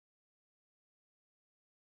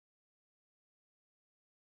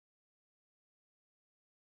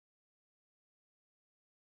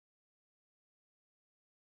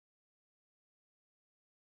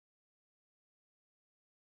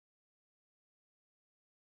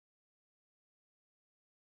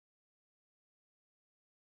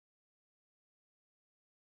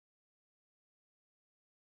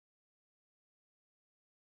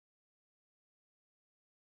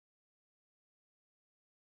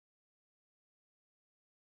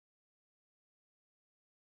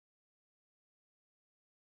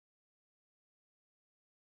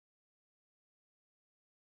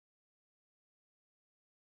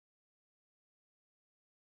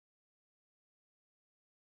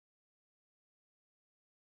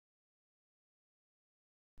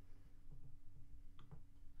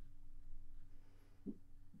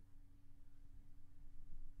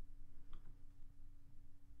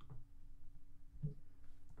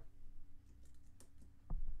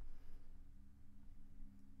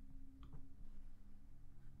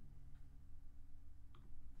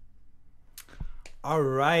All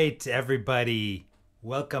right, everybody.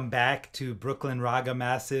 Welcome back to Brooklyn Raga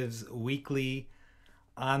Massive's weekly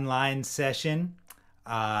online session.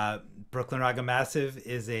 Uh, Brooklyn Raga Massive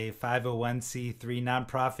is a 501c3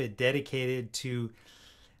 nonprofit dedicated to,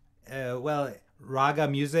 Raga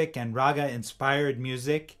music and Raga inspired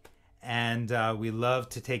music. And we love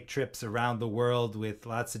to take trips around the world with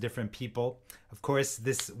lots of different people. Of course,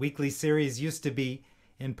 this weekly series used to be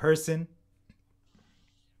in person.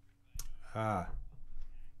 Uh,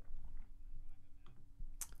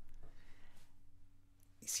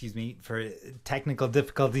 Excuse me for technical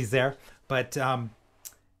difficulties there. But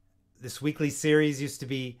this weekly series used to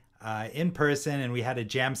be in person, and we had a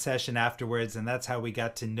jam session afterwards, and that's how we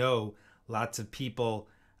got to know lots of people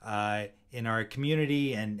in our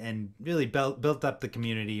community, and really built up the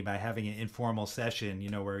community by having an informal session,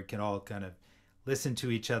 where we can all kind of listen to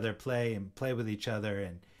each other play and play with each other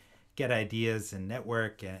and get ideas and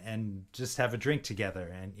network and just have a drink together.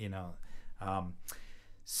 And um,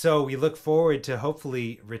 so we look forward to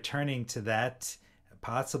hopefully returning to that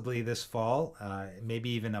possibly this fall, maybe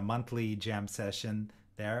even a monthly jam session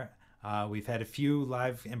there. We've had a few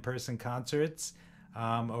live in person concerts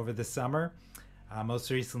over the summer. Most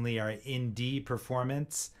recently, our In D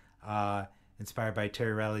performance, inspired by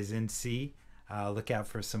Terry Riley's In C. Look out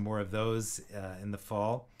for some more of those in the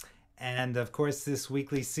fall. And of course, this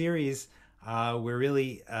weekly series, we're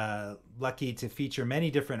really lucky to feature many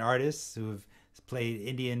different artists who have played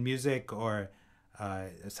Indian music or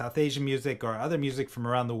South Asian music or other music from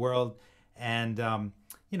around the world. And,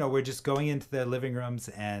 we're just going into their living rooms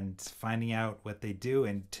and finding out what they do.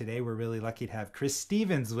 And today we're really lucky to have Chris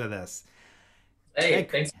Stephens with us. Hey, Hi,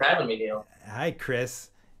 thanks for having me, Neil. Hi, Chris.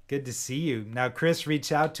 Good to see you. Now, Chris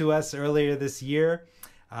reached out to us earlier this year,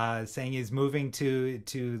 saying he's moving to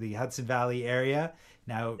the Hudson Valley area.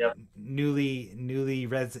 Now, Yep.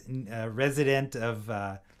 resident of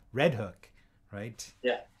Red Hook, right?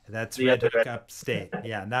 Yeah. That's The Red other Hook upstate.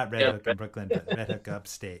 Yeah, not Red Yep. Hook in Brooklyn, but Red Hook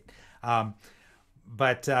upstate. Um,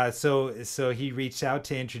 but he reached out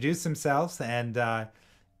to introduce himself, and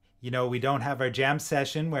we don't have our jam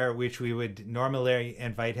session which we would normally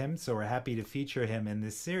invite him, so we're happy to feature him in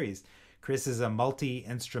this series. Chris is a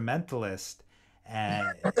multi-instrumentalist, and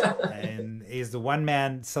and he's the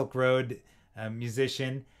one-man Silk Road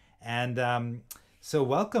musician. And so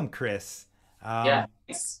welcome, Chris. Yeah. Um,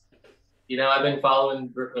 Thanks. I've been following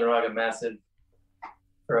Brooklyn Raga Massive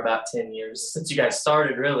for about 10 years since you guys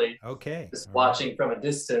started, really. okay, Just all right. watching from a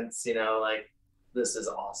distance, like this is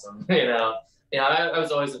awesome. I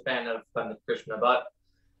was always a fan of Pandit Krishna Bhatt,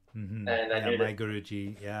 and I Yeah, knew that my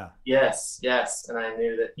Guruji. Yeah. yes, yes, and I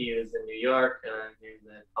knew that he was in New York, and I knew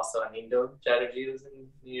that also Anindo Chatterjee was in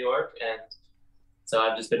New York, and so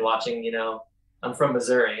I've just been watching. I'm from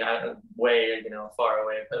Missouri. I'm way, far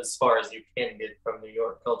away, as far as you can get from New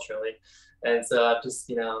York culturally, and so I'm just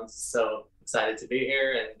so excited to be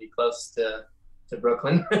here and be close to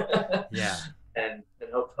Brooklyn, Yeah.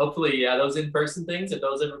 hopefully, yeah, those in person things, if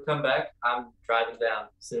those ever come back, I'm driving down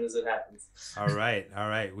as soon as it happens. All right. All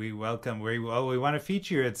right. We welcome. We want to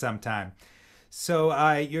feature you at some time. So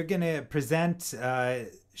you're going to present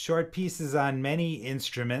short pieces on many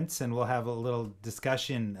instruments, and we'll have a little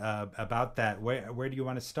discussion about that. Where do you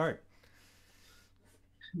want to start?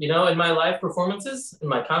 In my live performances, in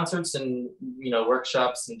my concerts and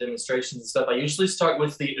workshops and demonstrations and stuff, I usually start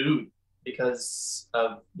with the oud because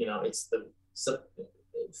of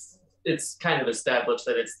it's kind of established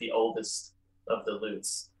that it's the oldest of the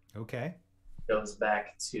lutes. Okay. Goes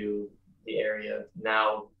back to the area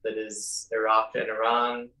now that is Iraq and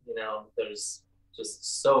Iran. There's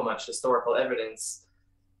just so much historical evidence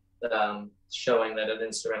showing that an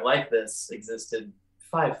instrument like this existed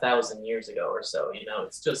 5,000 years ago or so.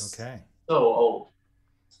 It's just Okay. so old.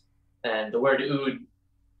 And the word oud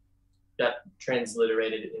got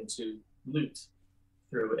transliterated into lute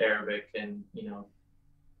through Arabic and,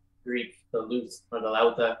 Greek, the lute or the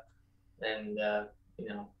lauta, and,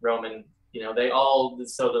 Roman. They all,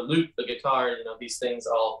 so the lute, the guitar, these things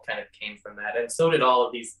all kind of came from that. And so did all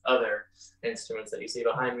of these other instruments that you see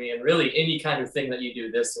behind me, and really any kind of thing that you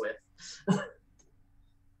do this with.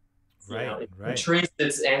 Right. It Right. traced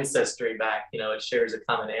its ancestry back. It shares a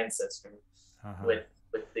common ancestry Uh-huh.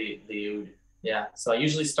 with the oud. Yeah, so I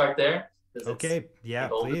usually start there because it's Okay. Yeah.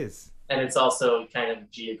 the oldest, Please. and it's also kind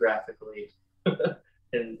of geographically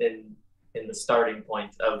in in in the starting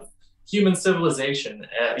point of human civilization.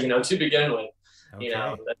 To begin with, Okay.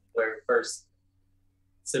 that's where first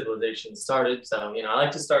civilization started. So I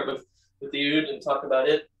like to start with the oud and talk about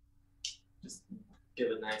it. Just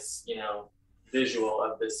give a nice visual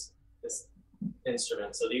of this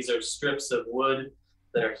instrument. So these are strips of wood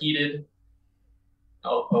that are heated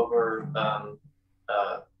over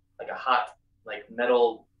like a hot like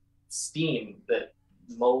metal steam that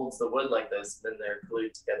molds the wood like this. Then they're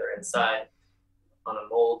glued together inside on a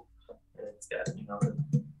mold, and it's got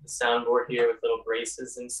the soundboard here with little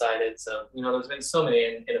braces inside it. So there's been so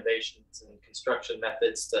many innovations and construction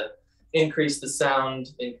methods to increase the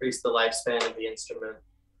sound, increase the lifespan of the instrument.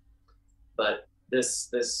 But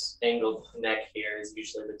this angled neck here is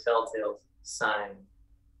usually the telltale sign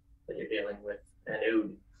that you're dealing with an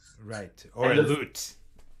oud. Right, or a lute.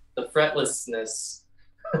 The fretlessness,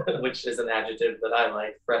 which is an adjective that I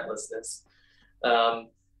like, fretlessness.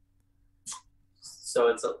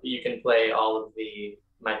 So you can play all of the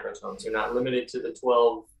microtones. You're not limited to the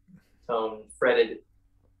 12-tone fretted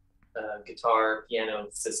guitar piano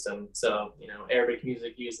system. So Arabic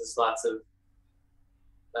music uses lots of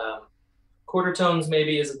quarter tones.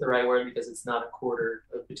 Maybe isn't the right word because it's not a quarter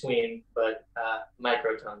between, but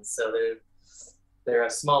microtones. So they're a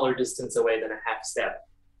smaller distance away than a half step.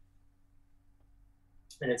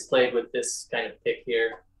 And it's played with this kind of pick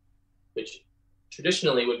here, which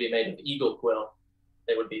traditionally would be made of eagle quill.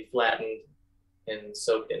 They would be flattened and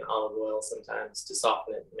soaked in olive oil sometimes to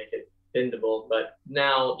soften it and make it bendable. But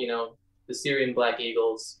now, the Syrian black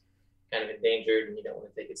eagle's kind of endangered and you don't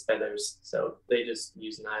want to take its feathers. So they just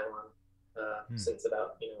use nylon since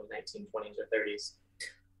about, 1920s or 30s.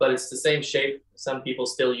 But it's the same shape. Some people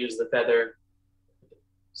still use the feather.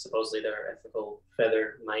 Supposedly there are ethical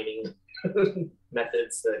feather mining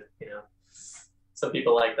methods that, some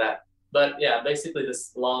people like that. But yeah, basically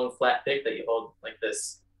this long flat pick that you hold like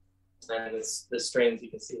this, and the strings you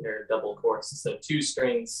can see here are double coarse. So 2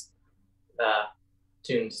 strings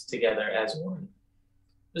tuned together as one.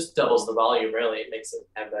 Just doubles the volume, really. It makes it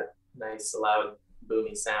have that nice, loud,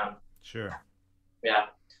 boomy sound. Sure. Yeah.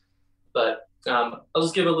 But I'll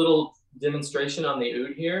just give a little demonstration on the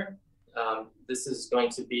oud here. This is going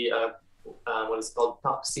to be what is called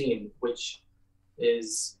taqsim, which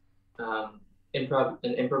is an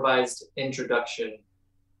improvised introduction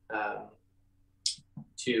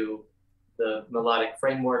to the melodic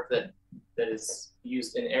framework that is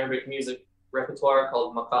used in Arabic music repertoire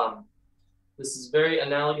called maqam. This is very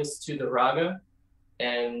analogous to the raga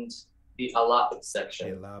and the alap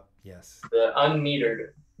section. Alap, yes. The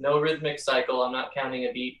unmetered, no rhythmic cycle. I'm not counting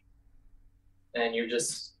a beat, and you're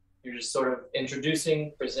just sort of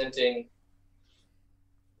introducing, presenting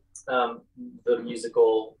the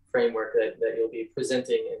musical framework that you'll be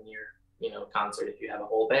presenting in your concert if you have a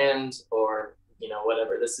whole band or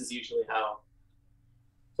whatever. This is usually how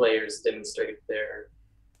players demonstrate their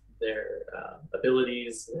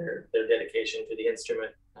abilities, their dedication to the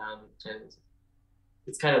instrument, and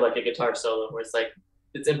it's kind of like a guitar solo where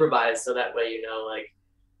it's improvised, so that way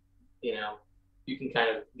you can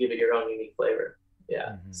kind of give it your own unique flavor.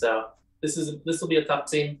 Yeah. Mm-hmm. So this will be a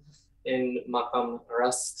taqsim in maqam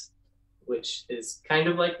rast, which is kind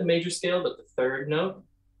of like the major scale, but the third note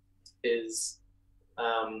is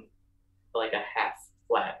like a half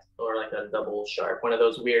flat or like a double sharp, one of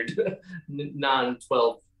those weird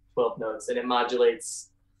non-12 notes, and it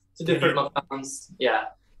modulates to different maqams. Yeah.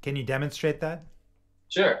 Can you demonstrate that?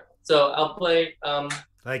 Sure. So I'll play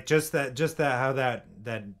like just that how that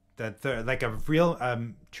third, like a real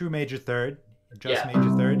true major third, just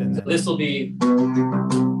major third, and so this will be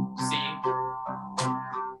C.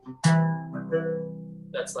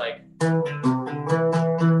 That's like, and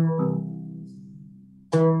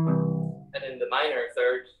in the minor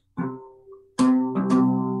third,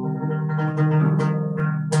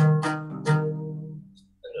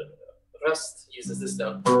 Rust uses this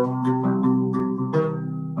note.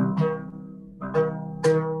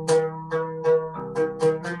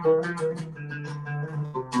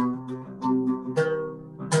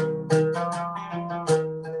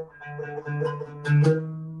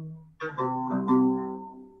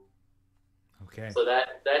 Okay. So that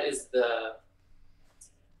is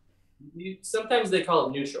sometimes they call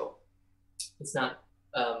it neutral. It's not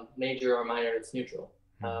major or minor, it's neutral.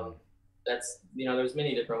 That's, there's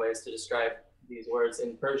many different ways to describe these words.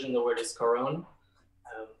 In Persian, the word is karon,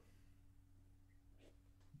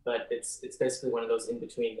 but it's basically one of those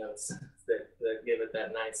in-between notes that give it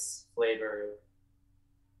that nice flavor.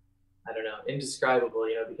 I don't know, indescribable,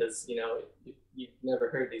 because, you've never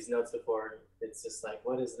heard these notes before. It's just like,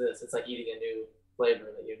 what is this? It's like eating a new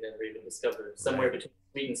flavor that you've never even discovered, somewhere between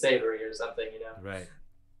sweet and savory or something, Right.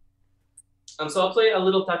 So I'll play a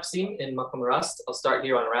little taqsim in maqam rast. I'll start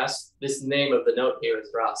here on rast. This name of the note here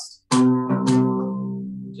is rast.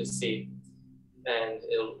 Just C. And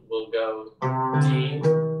we'll go D,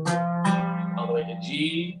 all the way to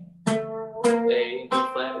G, A,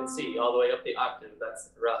 into flat, and C, all the way up the octave.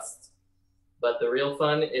 That's rust. But the real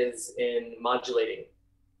fun is in modulating,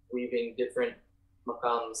 weaving different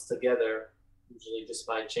maqams together, usually just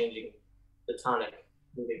by changing the tonic,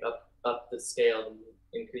 moving up the scale and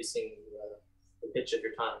increasing the pitch of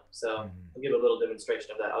your tonic. So I'll give a little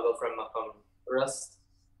demonstration of that. I'll go from maqam Rust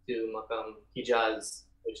to maqam Hijaz,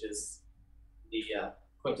 which is the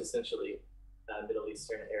quintessentially Middle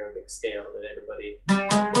Eastern Arabic scale that everybody.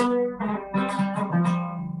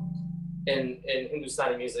 In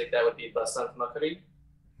Hindustani music, that would be Basant Makari,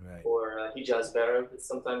 right, or Hijaz Barab, it's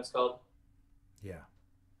sometimes called. Yeah.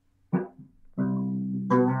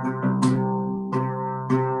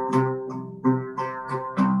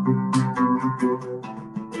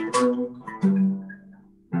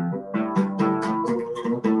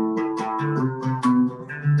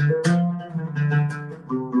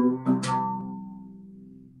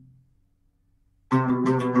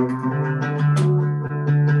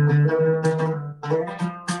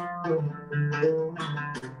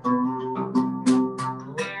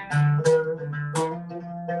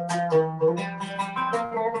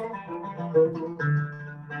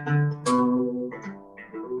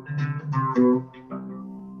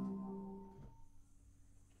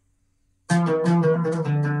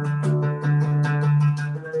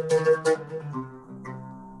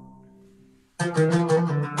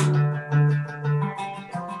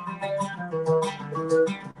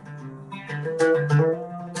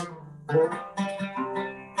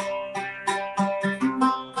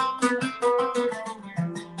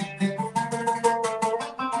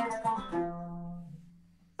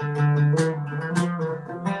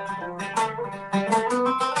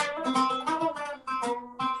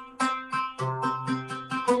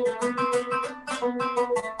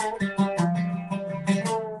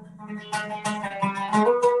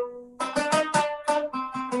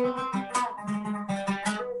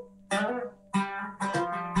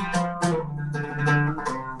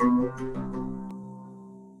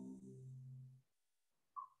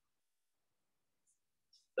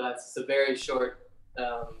 That's a very short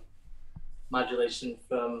modulation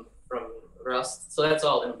from Rust. So that's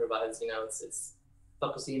all improvised. You know, it's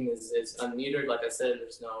Taqsim is unmetered. Like I said,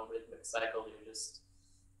 there's no rhythmic cycle. You're just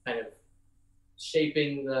kind of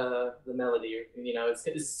shaping the melody. You know,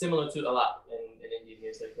 it's similar to a lot in Indian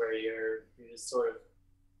music, where you're just sort of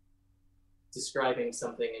describing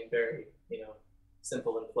something in very, you know,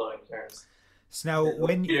 simple and flowing terms. So now,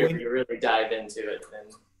 when you really dive into it,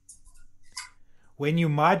 and when you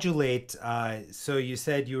modulate, so you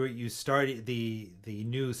said you started the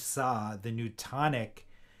new sa, the new tonic,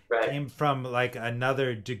 right, came from like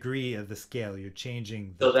another degree of the scale. You're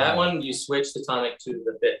changing. So that one, you switch the tonic to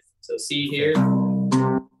the fifth. So C here.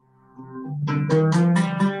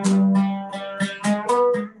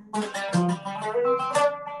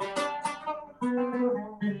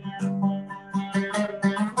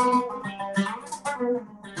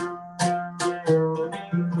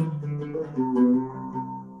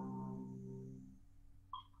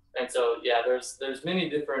 And so, yeah, there's many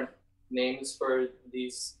different names for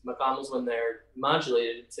these maqams when they're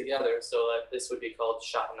modulated together. So this would be called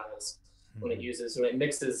shahnaz when it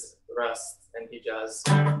mixes Rust and Hijaz.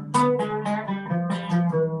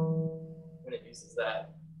 When it uses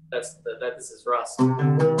that, this is Rust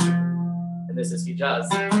and this is Hijaz.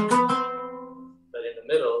 But in the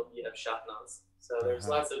middle, you have shahnaz. So there's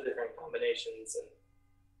lots of different combinations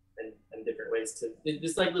and different ways to,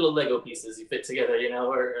 just like little Lego pieces you fit together, you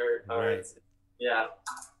know, or right. Yeah,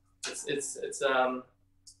 it's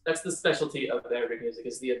that's the specialty of Arabic music,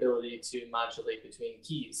 is the ability to modulate between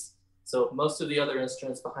keys. So most of the other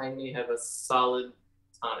instruments behind me have a solid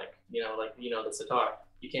tonic, you know, like, you know, the sitar.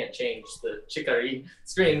 You can't change the chikari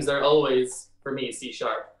strings. They're always, for me, C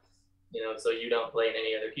sharp, you know, so you don't play in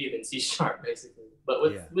any other key than C sharp, basically. But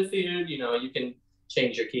with the oud, you know, you can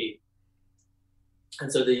change your key. And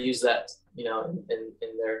so they use that, you know,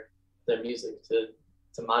 in their music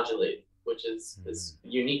to modulate, which is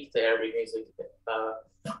unique to Arabic music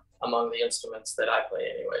among the instruments that I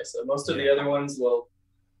play anyway. So most of the other ones will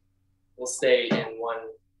stay in one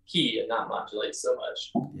key and not modulate so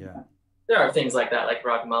much. Yeah. There are things like that, like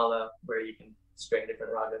ragmala, where you can string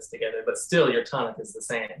different ragas together, but still your tonic is the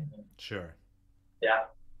same. Sure. Yeah.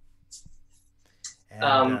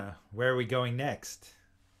 And where are we going next?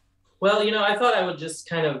 Well, you know, I thought I would just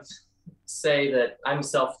kind of say that I'm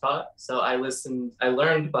self-taught. So I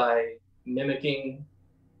learned by mimicking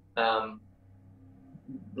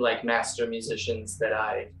like master musicians that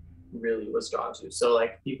I really was drawn to. So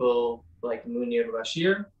like people like Munir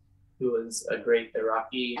Bashir, who was a great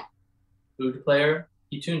Iraqi oud player.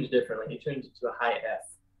 He tuned it differently. He tuned it to a high F,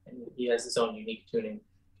 and he has his own unique tuning.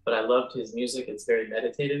 but I loved his music. It's very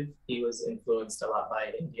meditative. He was influenced a lot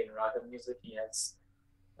by Indian raga music. He has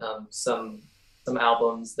some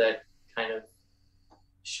albums that kind of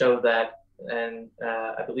show that, and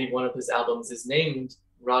I believe one of his albums is named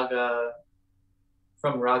Raga,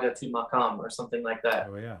 from Raga to Makam or something like that.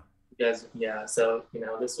 Oh yeah. Yes, yeah. So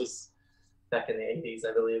this was back in the 80s,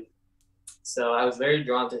 I believe. So I was very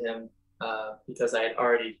drawn to him because I had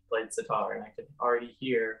already played sitar and I could already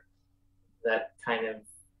hear that kind of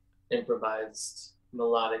improvised,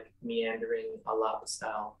 melodic, meandering alap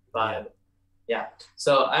style vibe. Yeah.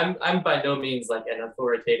 So I'm by no means like an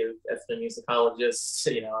authoritative ethnomusicologist.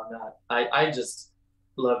 I'm not. I just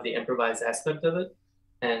love the improvised aspect of it,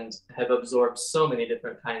 and have absorbed so many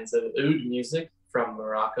different kinds of oud music from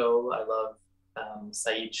Morocco. I love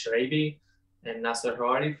Said Sharabi and Nasser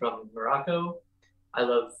Houari from Morocco. I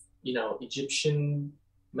love Egyptian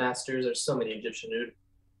masters. There's so many Egyptian oud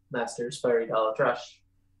masters. Farid Al-Atrash,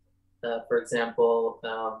 for example.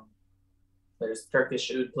 There's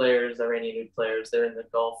Turkish oud players, Iranian oud players. They're in the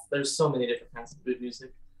Gulf. There's so many different kinds of oud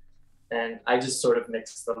music, and I just sort of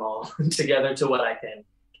mix them all together to what I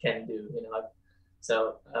can do.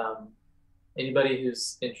 So anybody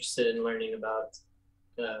who's interested in learning about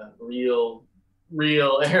real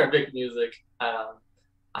Arabic music, I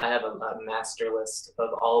have a master list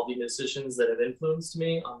of all the musicians that have influenced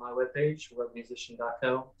me on my webpage,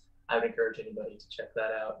 webmusician.co. I would encourage anybody to check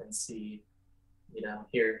that out and see,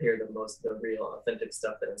 hear the real authentic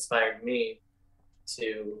stuff that inspired me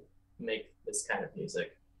to make this kind of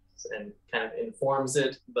music, and kind of informs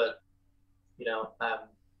it. But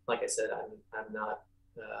like I said, I'm not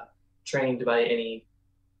trained by any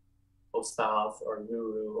ustad or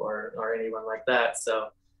guru or anyone like that. So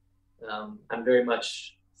I'm very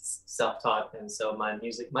much self-taught, and so my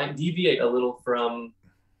music might deviate a little from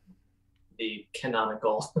the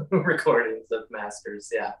canonical recordings of masters.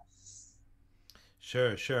 Yeah.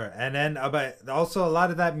 Sure. And then but also a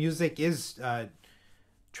lot of that music is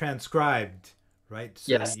transcribed, right?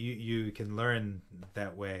 So yes. You can learn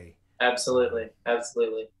that way. Absolutely.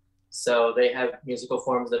 So they have musical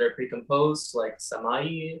forms that are pre-composed, like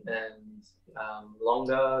samai and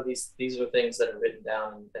longa. These are things that are written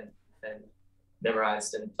down and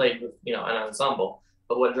memorized and played with an ensemble.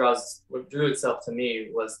 But what drew itself to me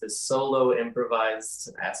was the solo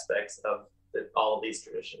improvised aspects of that all of these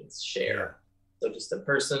traditions share. Yeah. So just a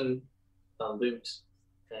person, a lute,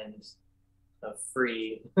 and a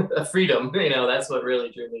freedom. That's what really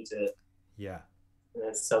drew me to it. Yeah.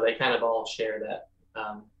 And so they kind of all share that.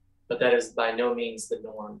 But that is by no means the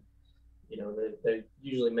norm. They're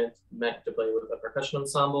usually meant to play with a percussion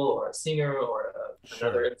ensemble or a singer or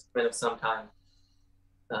another instrument of some kind.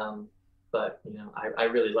 But I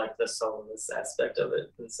really like the soloist aspect of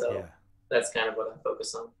it, and so that's kind of what I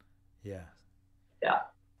focus on. Yeah.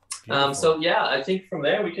 So I think from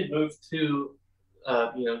there we could move to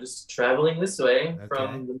just traveling this way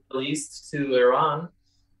from the Middle East to Iran.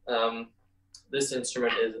 This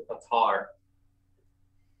instrument is a tar,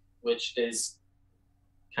 which is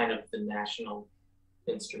kind of the national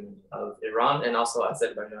instrument of Iran and also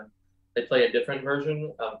Azerbaijan. They play a different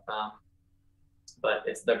version of, but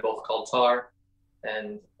they're both called tar,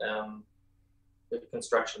 and the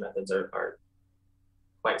construction methods are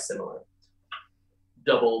quite similar.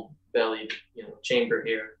 Double bellied, chamber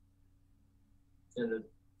here, and the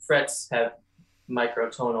frets have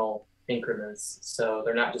microtonal increments, so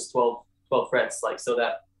they're not just 12 frets, so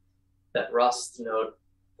that rust note.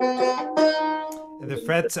 The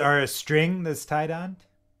frets are a string that's tied on?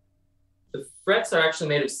 The frets are actually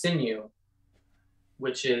made of sinew,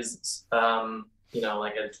 which is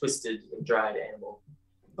like a twisted and dried animal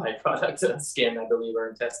byproduct of skin, I believe, or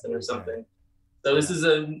intestine or something. So this is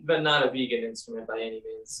but not a vegan instrument by any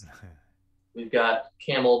means. We've got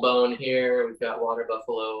camel bone here. We've got water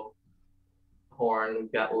buffalo horn.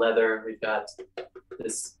 We've got leather. We've got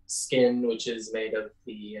this skin, which is made of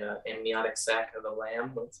the amniotic sac of a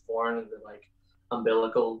lamb when it's born, and the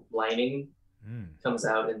umbilical lining comes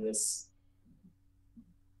out in this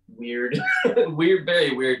weird,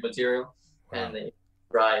 very weird material. Wow. And they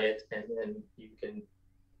dry it, and then you can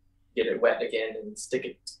get it wet again and stick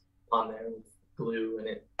it on there with glue, and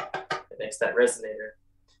it makes that resonator.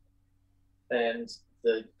 And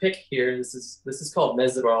the pick here, this is called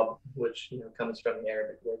mezrab, which comes from the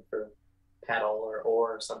Arabic word for paddle or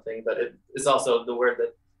oar or something, but it is also the word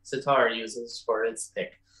that sitar uses for its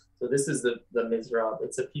pick. So this is the mezrab.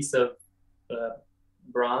 It's a piece of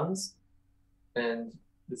bronze, and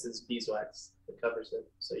this is beeswax that covers it.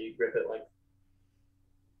 So you grip it like,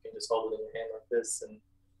 you can just hold it in your hand like this, and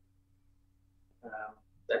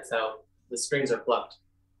that's how the strings are plucked.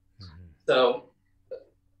 Mm-hmm. So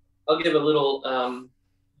I'll give a little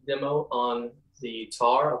demo on the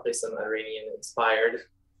tar. I'll play some Iranian-inspired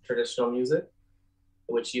traditional music,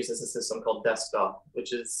 which uses a system called destgah,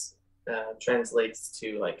 which is translates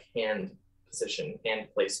to like hand position, hand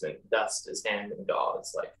placement. Dust is hand and gah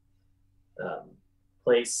is like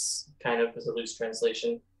place, kind of as a loose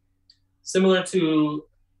translation. Similar to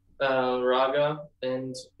raga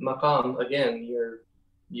and maqam, again,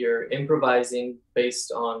 you're improvising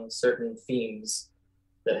based on certain themes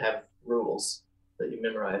that have rules that you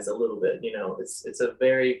memorize a little bit. You know, it's a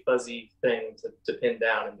very fuzzy thing to pin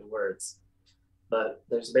down into words. But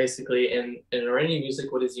there's basically in Iranian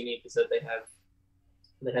music, what is unique is that they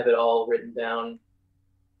have it all written down,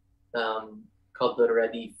 called the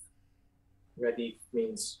radif. Radif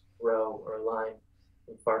means row or line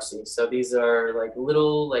in Farsi. So these are like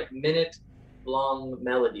little, like minute long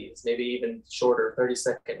melodies, maybe even shorter,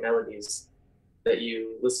 30-second melodies that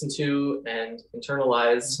you listen to and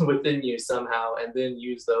internalize within you somehow, and then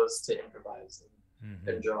use those to improvise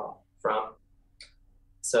and draw from.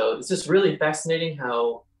 So it's just really fascinating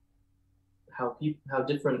how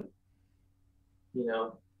different, you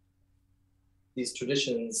know, these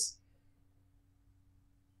traditions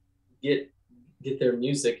get their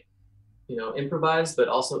music, you know, improvised, but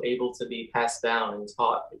also able to be passed down and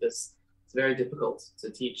taught, because it's very difficult to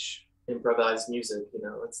teach improvised music. You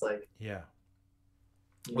know, it's like, yeah.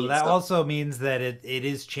 Well, that also means that it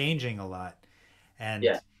is changing a lot. And,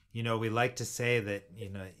 yeah, you know, we like to say that, you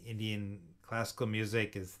know, Indian classical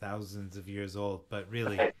music is thousands of years old, but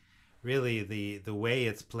really, right. really the way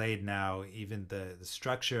it's played now, even the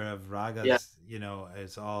structure of ragas, Yeah. you know,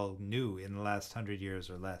 is all new in the last 100 years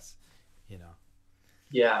or less, you know.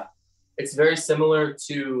 Yeah. It's very similar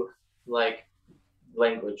to like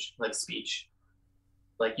language, like speech.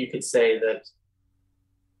 Like you could say that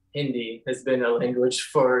Hindi has been a language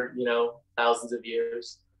for, you know, thousands of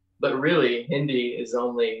years, but really Hindi is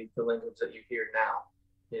only the language that you hear now.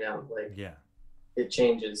 You know, like, yeah, it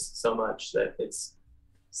changes so much that it's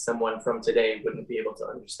someone from today wouldn't be able to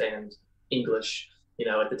understand English, you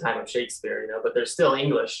know, at the time of Shakespeare, you know, but they're still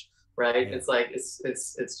English, right? yeah. It's like it's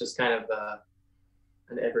just kind of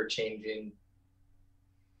an ever changing,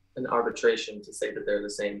 an arbitration to say that they're the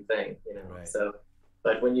same thing, you know. Right. So,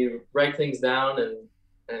 but when you write things down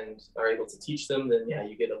and are able to teach them, then yeah,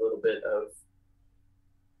 you get a little bit of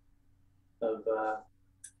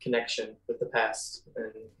connection with the past,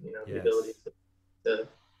 and you know, the ability to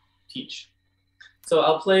teach. So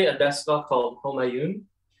I'll play a destgah called Homayun,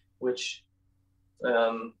 which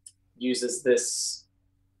uses this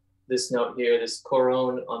note here, this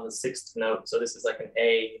koron on the 6th note. So this is like an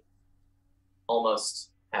A,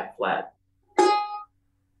 almost half flat.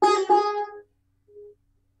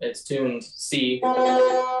 It's tuned C,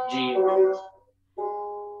 G,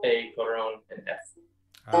 A, koron, and F.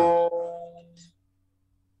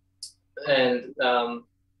 And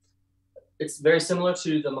it's very similar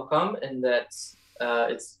to the maqam in that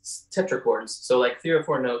it's tetrachords. So like 3 or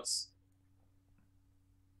 4 notes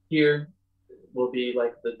here will be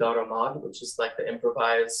like the daramad, which is like the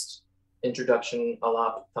improvised introduction,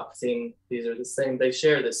 alap, taqsim. These are the same. They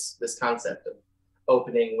share this concept of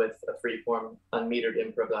opening with a free-form, unmetered,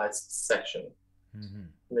 improvised section.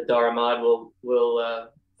 And the daramad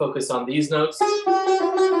will focus on these notes.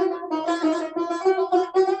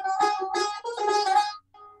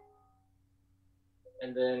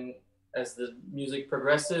 And then as the music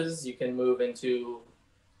progresses, you can move into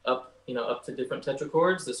up to different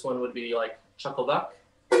tetrachords. This one would be like chakaldak.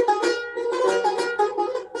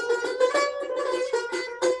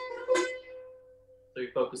 So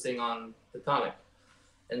you're focusing on the tonic.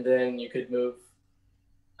 And then you could move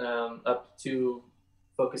up to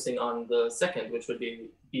focusing on the second, which would be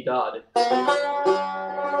bidad.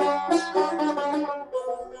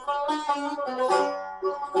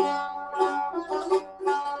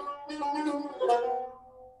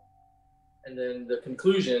 And then the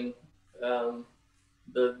conclusion,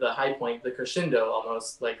 the high point, the crescendo,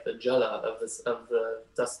 almost like the jala of the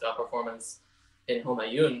destgah performance in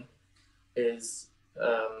Homayun, is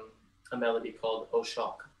a melody called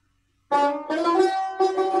Oshak.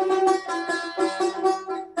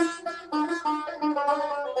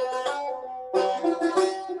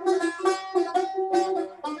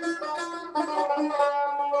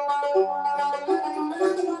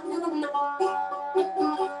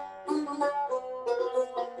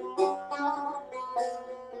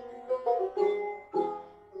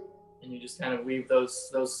 And you just kind of weave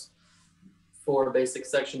those 4 basic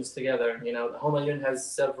sections together. You know, Homayun has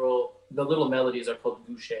several. The little melodies are called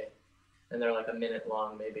gushe, and they're like a minute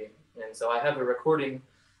long, maybe. And so I have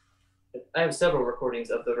several recordings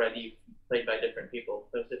of the radif played by different people.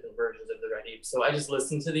 There's different versions of the radif. So I just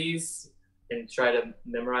listen to these and try to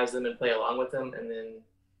memorize them and play along with them, and then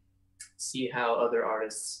see how other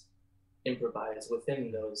artists improvise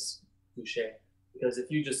within those bouchées. Because if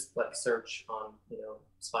you just like search on,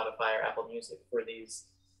 Spotify or Apple Music for these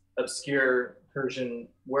obscure Persian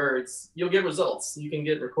words, you'll get results. You can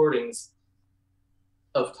get recordings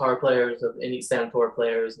of tar players, of any santoor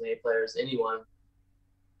players, ney players, anyone.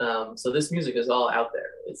 So this music is all out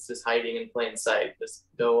there. It's just hiding in plain sight. Just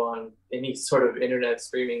go on any sort of internet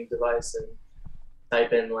streaming device and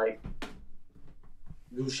type in like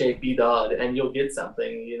Gouche Bidad, and you'll get something,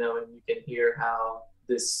 and you can hear how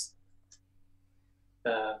this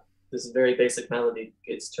very basic melody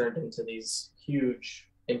gets turned into these huge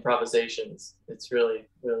improvisations. It's really,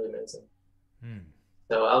 really amazing.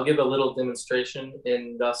 So I'll give a little demonstration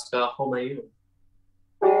in Dastgah Homayun.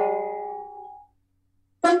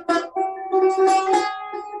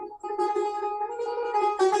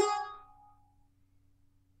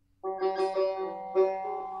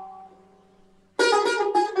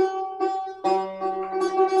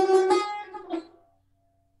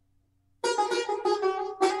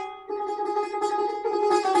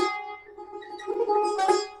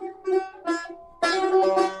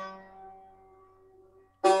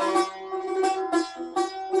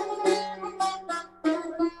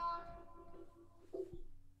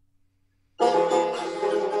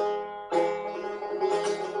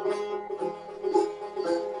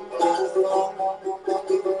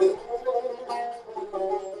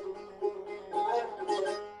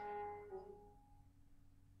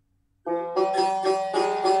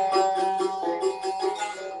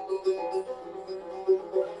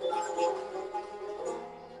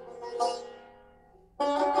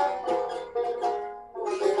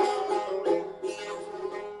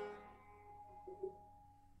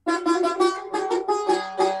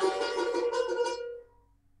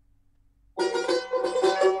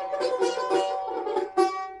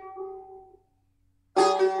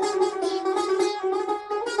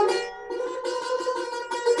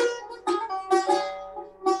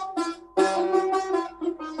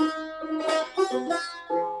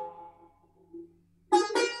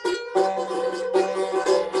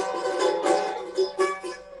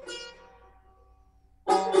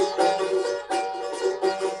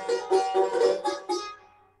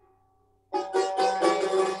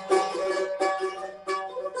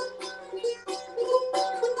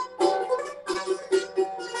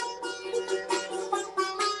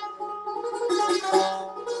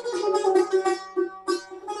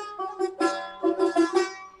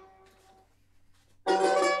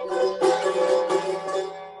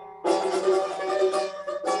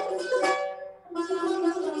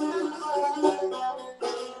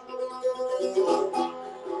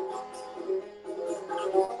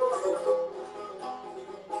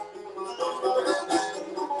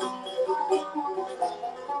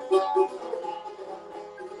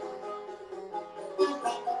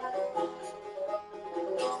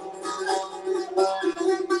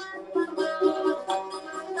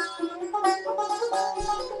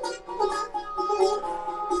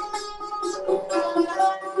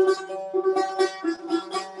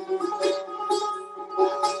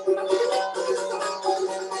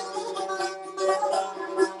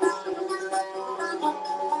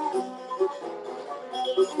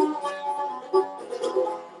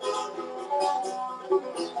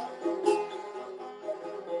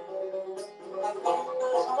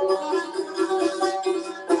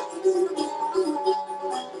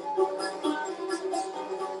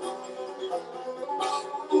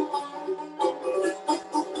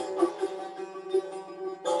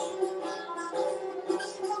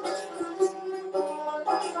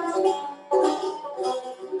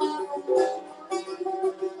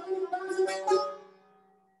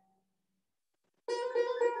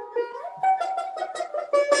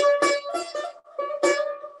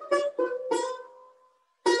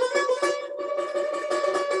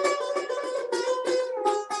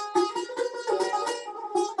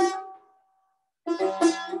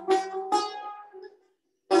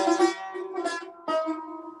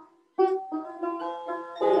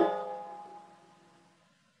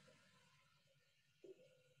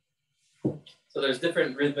 So there's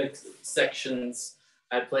different rhythmic sections.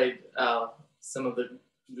 I played some of the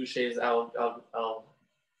bouchées I'll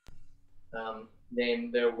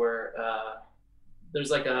name. There's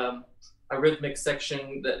like a rhythmic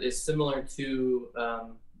section that is similar to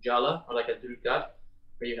Jala, or like a Drugat,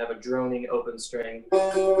 where you have a droning open string.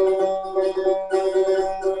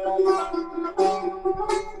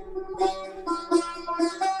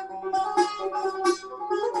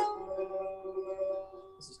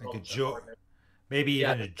 Like a called jor, shahar. maybe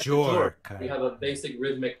Yeah, even a it's like a jor You kind have of. a basic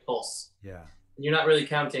rhythmic pulse. Yeah. And you're not really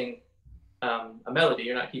counting a melody.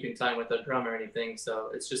 You're not keeping time with a drum or anything. So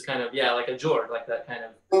it's just kind of, yeah, like a jor, like that kind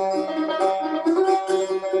of.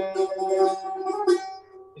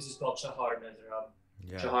 This is called shahar mezrab.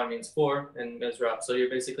 Yeah. Shahar means 4 and mezrab. So you're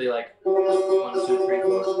basically like 1, 2, 3,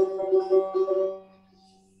 4.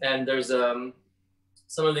 And there's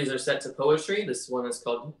some of these are set to poetry. This one is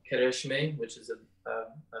called Kereshme, which is a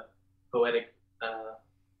poetic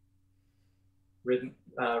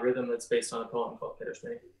rhythm that's based on a poem called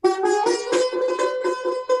Kereshme.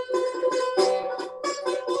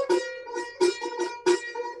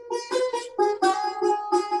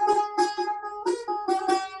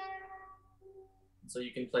 So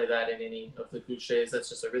you can play that in any of the couches. That's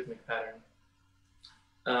just a rhythmic pattern.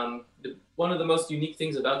 One of the most unique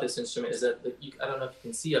things about this instrument is that I don't know if you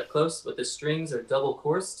can see up close, but the strings are double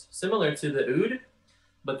coursed, similar to the oud,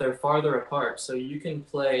 but they're farther apart. So you can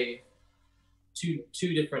play two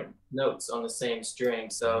different notes on the same string.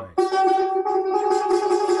 So.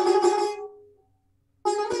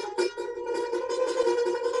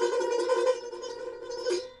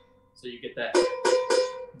 So you get that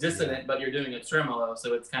dissonant, but you're doing a tremolo,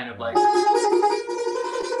 so it's kind of like.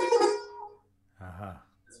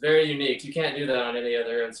 It's very unique. You can't do that on any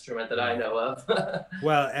other instrument that I know of.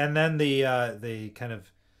 Well, and then the kind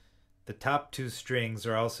of the top 2 strings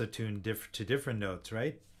are also tuned to different notes,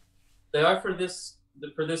 right? They are for this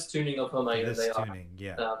tuning of Humayun. This tuning,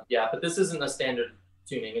 yeah. Yeah, but this isn't a standard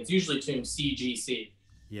tuning. It's usually tuned C, G, C.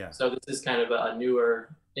 Yeah. So this is kind of a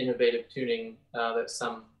newer, innovative tuning that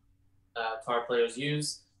some tar players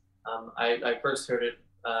use. I first heard it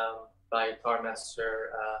by tar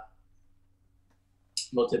master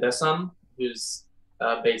Multi-instrumentalist, who's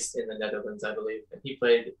based in the Netherlands, I believe.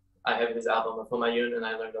 And I have his album of Humayun, and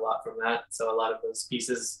I learned a lot from that. So a lot of those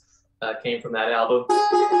pieces came from that album.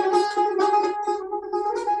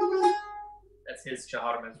 That's his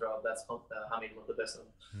Shahar Mezrab. That's called Hamid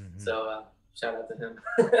Multi-instrumentalist. So shout out to him.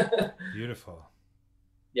 Beautiful.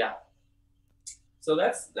 Yeah. So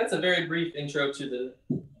that's a very brief intro to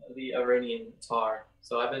the Iranian tar.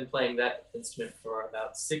 So I've been playing that instrument for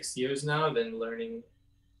about 6 years now. I've been learning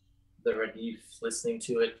the radif, listening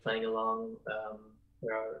to it, playing along.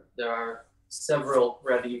 There are several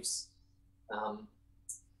radifs.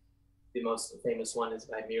 The most famous one is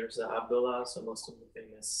by Mirza Abdullah. So most of the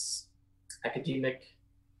famous academic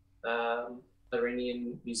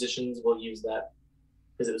Iranian musicians will use that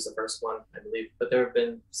because it was the first one, I believe. But there have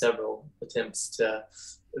been several attempts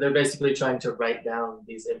they're basically trying to write down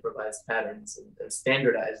these improvised patterns and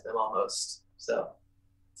standardize them almost. So,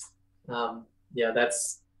 yeah,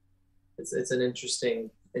 it's an interesting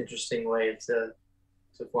way to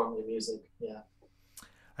form your music. Yeah.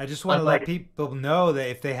 I just want to let people know that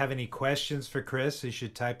if they have any questions for Chris, they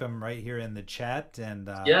should type them right here in the chat. And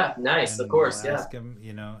yeah, nice, and of course, we'll ask him,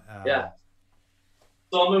 yeah.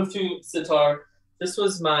 So I'll move to sitar. This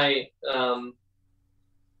was my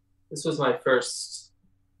first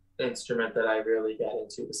instrument that I really got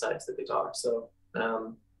into besides the guitar. So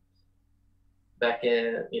back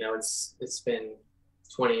in, it's been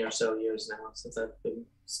 20 or so years now since I've been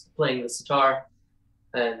playing the sitar.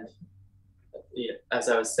 And as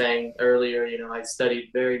I was saying earlier, I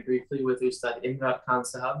studied very briefly with Ustad Imrat Khan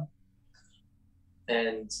Sahab,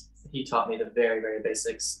 and he taught me the very, very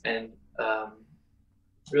basics, and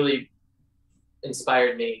really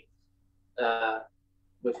inspired me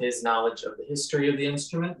with his knowledge of the history of the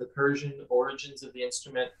instrument, the Persian origins of the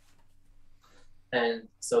instrument. And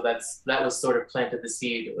so that was sort of planted the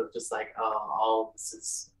seed of just like, all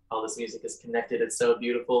this music is connected. It's so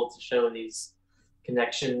beautiful to show these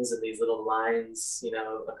connections and these little lines,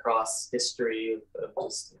 across history of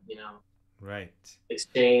just, right,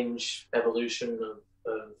 exchange, evolution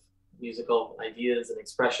of musical ideas and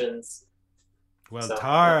expressions. Well, so,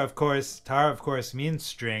 tar of course means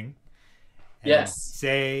string. And yes.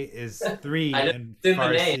 Say is 3 in Farsi. The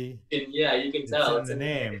name. Yeah, you can tell. It's in the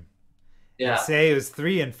name. Yeah. Say was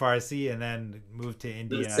 3 in Farsi, and then moved to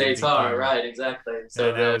India. Sitar, right, exactly.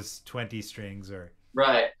 So that was 20 strings, or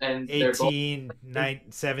right, and 18,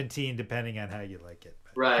 17, depending on how you like it.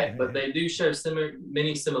 Right, but they do share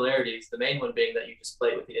many similarities. The main one being that you just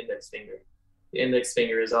play with the index finger. The index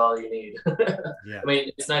finger is all you need. Yeah. I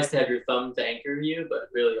mean, it's nice to have your thumb to anchor you, but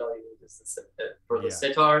really all you need is for the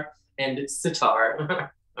sitar and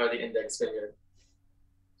sitar are the index finger.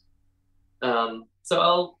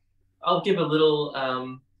 So I'll give a little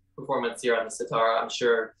performance here on the sitar. I'm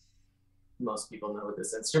sure most people know what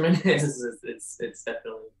this instrument is. It's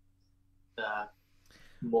definitely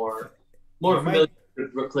more familiar.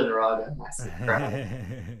 Brooklyn Raga, massive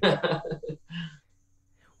crowd.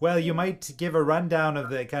 Well, you might give a rundown of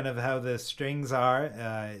the kind of how the strings are.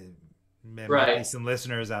 There might be Right, some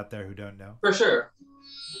listeners out there who don't know. for sure.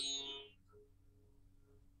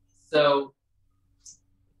 So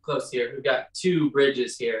close here. We've got two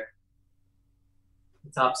bridges here.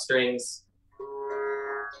 The top strings,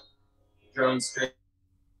 drone string.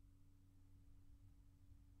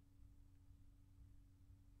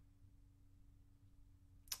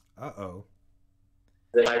 Uh-oh.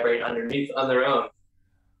 They vibrate underneath on their own.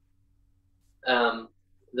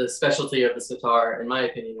 The specialty of the sitar, in my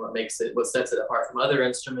opinion, what sets it apart from other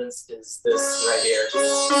instruments is this right here.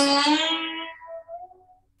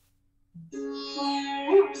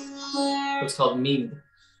 What's called ming.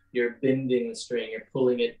 You're bending the string, you're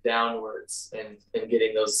pulling it downwards and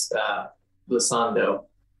getting those glissando,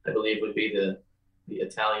 I believe would be the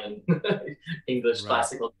Italian English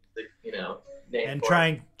classical music, name and for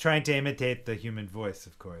it. trying to imitate the human voice,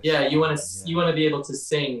 of course. Yeah, you want to be able to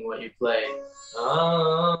sing what you play.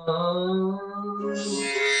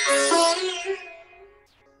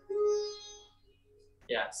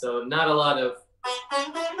 Yeah, so not a lot of.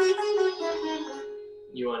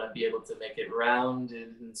 You want to be able to make it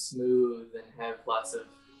rounded and smooth and have lots of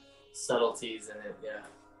subtleties in it. Yeah.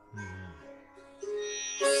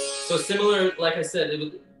 So similar, like I said,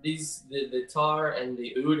 the tar and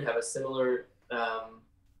the oud have a similar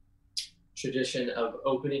tradition of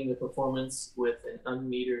opening the performance with an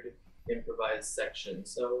unmetered improvised section.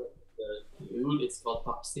 So the oud, it's called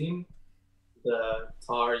papsim. The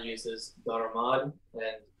tar uses daramad,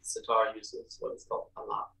 and sitar uses what is called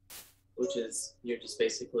alap, which is you're just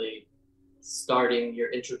basically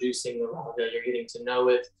you're introducing the raga, you're getting to know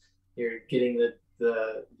it, you're getting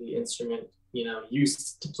the instrument,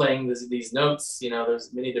 used to playing these notes.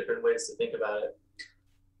 There's many different ways to think about it.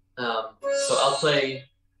 So I'll play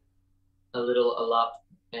a little alap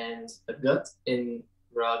and a gut in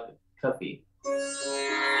rag kafi.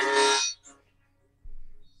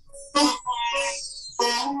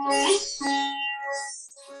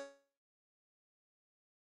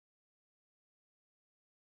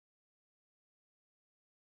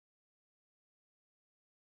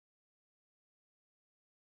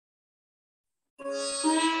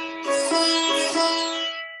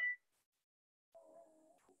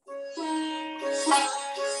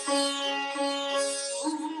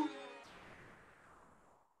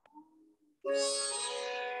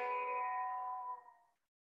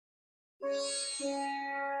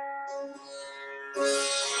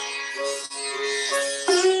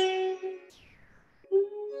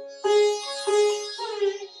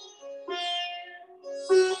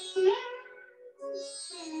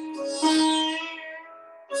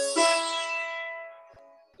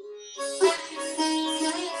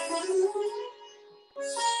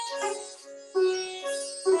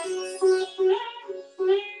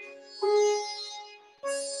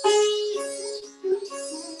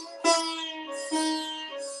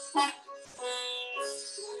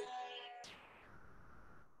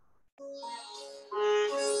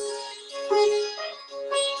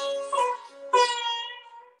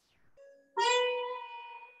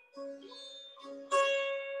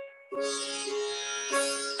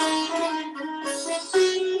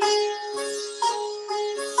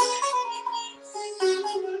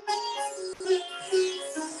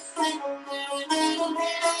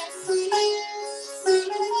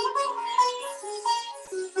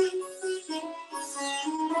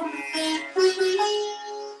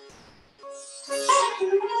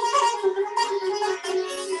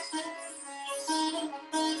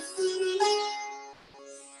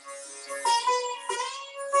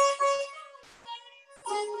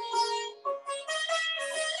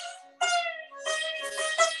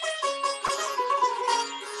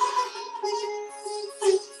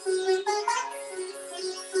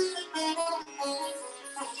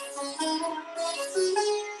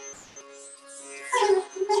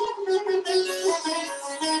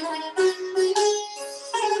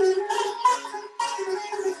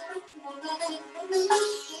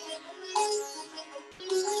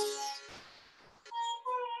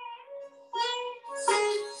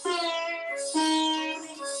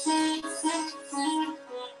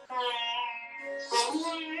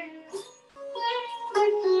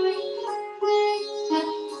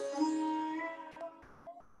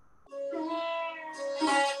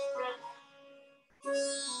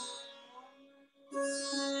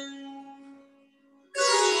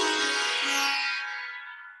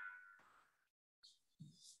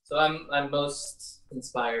 So I'm most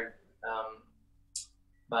inspired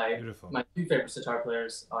by Beautiful. my two favorite sitar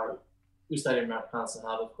players are Ustad and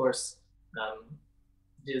Sahab, of course.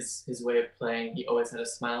 his way of playing. He always had a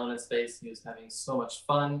smile on his face. He was having so much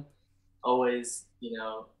fun, always, you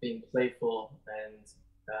know, being playful and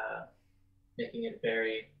making it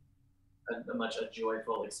very much a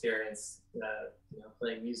joyful experience. You know,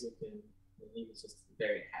 playing music, and he was just a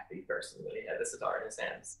very happy person when he had the sitar in his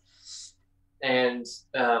hands. And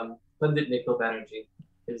Pandit Nikhil Banerjee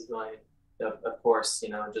is my, of course, you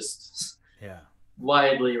know, just Yeah.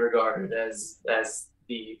 widely regarded as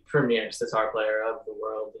the premier sitar player of the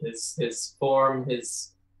world. His form,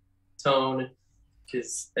 his tone,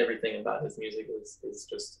 his everything about his music is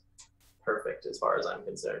just perfect as far as I'm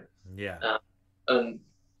concerned. Yeah.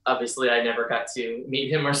 Obviously, I never got to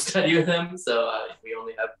meet him or study with him, so we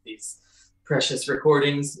only have these precious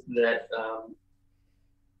recordings that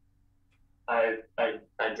I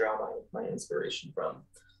draw my inspiration from.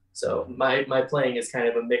 So my playing is kind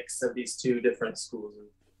of a mix of these two different schools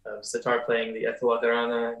of sitar playing, the Ethwa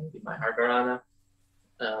Gharana and the Mahar Gharana.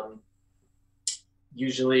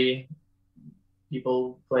 Usually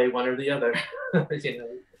people play one or the other, you know,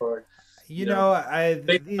 or you know,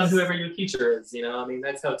 based on whoever your teacher is, you know. I mean,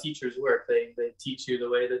 that's how teachers work. They teach you the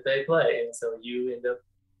way that they play, and so you end up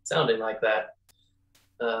sounding like that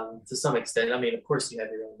to some extent. I mean, of course, you have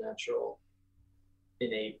your own natural,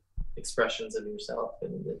 innate expressions of yourself,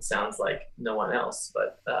 and it sounds like no one else.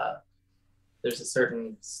 But there's a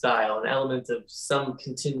certain style, an element of some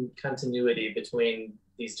continuity between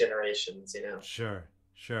these generations, you know. Sure.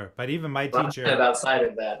 But even my Well, teacher, I'm kind of outside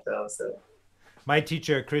of that, though. So my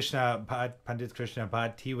teacher Pandit Krishna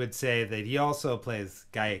Bhatt, he would say that he also plays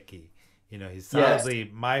Gayaki. You know, he's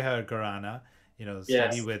solidly Mahar Gharana. You know,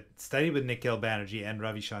 study with Nikhil Banerjee and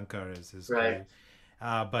Ravi Shankar is his right.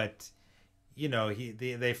 But you know,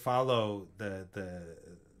 they follow the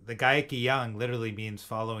Gayaki Yang literally means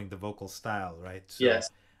following the vocal style, right? So,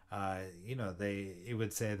 you know, he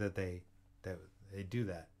would say that they do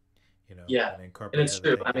that. You know, yeah, and it's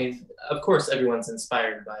true. I mean, of course, everyone's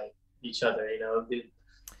inspired by each other. You know, the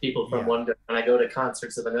people from one Gharana, I go to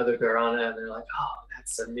concerts of another Gharana, and they're like, "Oh,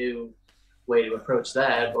 that's a new way to approach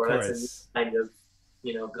that," or that's a new kind of,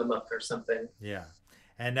 you know, gumuk or something. Yeah,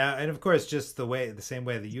 and of course, just the same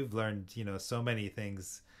way that you've learned, you know, so many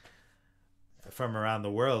things from around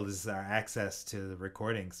the world is our access to the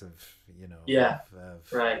recordings of, you know,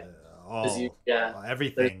 right.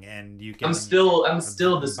 Everything, and you can. I'm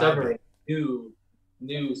still discovering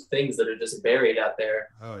new things that are just buried out there.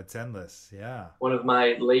 Oh, it's endless. Yeah. One of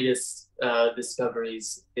my latest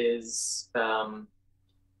discoveries is the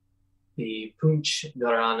Poonch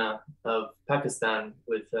Gharana of Pakistan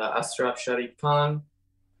with Ashraf Sharif Khan,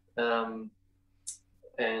 and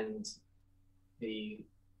the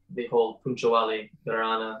whole Poonchwali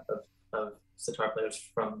Gharana of sitar players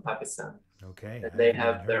from Pakistan. Okay. And they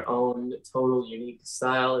have their own total unique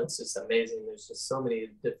style. It's just amazing. There's just so many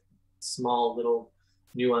small little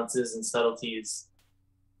nuances and subtleties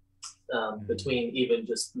between even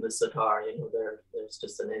just the sitar. You know, there's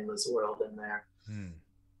just an endless world in there.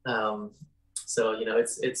 So, you know,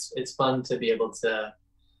 it's fun to be able to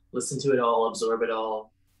listen to it all, absorb it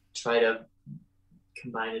all, try to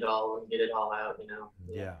combine it all and get it all out, you know.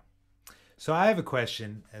 Yeah. So I have a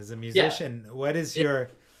question. As a musician, what is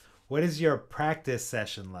your practice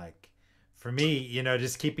session like? For me, you know,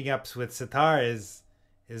 just keeping up with sitar is,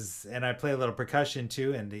 and I play a little percussion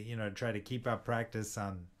too, and you know, try to keep up practice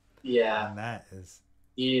on that is.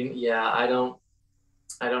 Yeah, I don't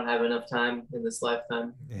have enough time in this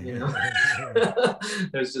lifetime, you know.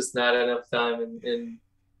 There's just not enough time in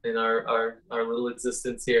our little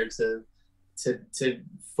existence here to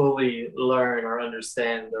fully learn or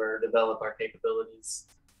understand or develop our capabilities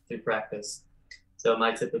through practice. So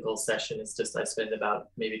my typical session is just I spend about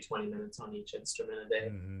maybe 20 minutes on each instrument a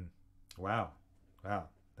day. Wow,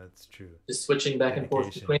 that's true. Just switching back and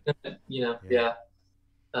forth between them, you know.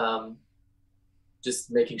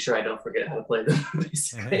 Just making sure I don't forget how to play them,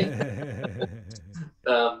 basically.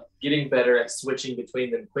 Getting better at switching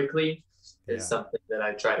between them quickly is something that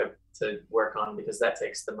I try to work on, because that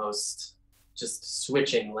takes the most, just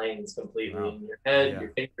switching lanes completely in your head,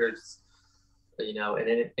 your fingers, you know,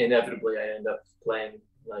 and inevitably I end up playing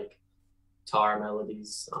like tar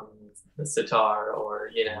melodies on the sitar, or,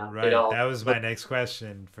 you know, right. That was my next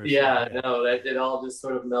question. For sure. No, that it all just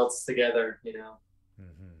sort of melts together, you know.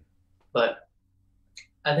 But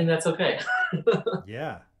I think that's okay.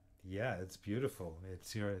 yeah, it's beautiful.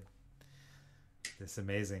 It's this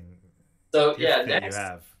amazing. So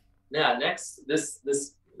next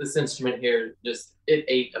this instrument here, just it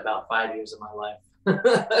ate about 5 years of my life.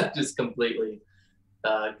 Just completely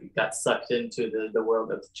got sucked into the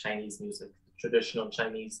world of Chinese music, traditional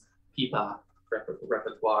Chinese Pipa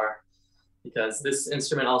repertoire. because this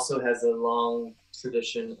instrument also has a long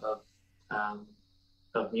tradition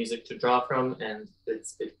of music to draw from, and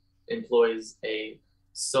it employs a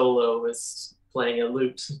soloist playing a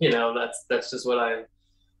lute. That's just what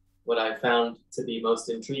I found to be most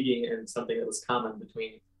intriguing, and something that was common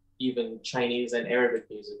between even Chinese and Arabic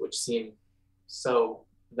music, which seem so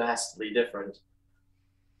vastly different.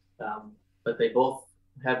 But they both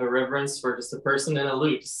have a reverence for just a person and a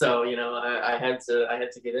lute. So I had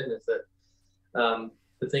to get in with it.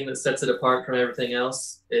 The thing that sets it apart from everything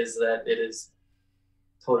else is that it is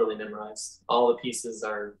totally memorized. All the pieces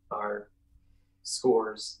are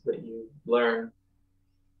scores that you learn,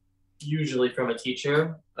 usually from a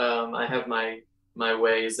teacher. I have my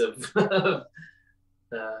ways of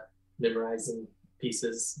memorizing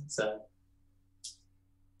pieces, so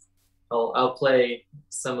I'll play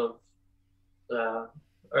some of, or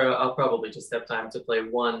I'll probably just have time to play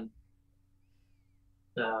one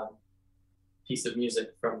piece of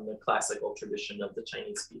music from the classical tradition of the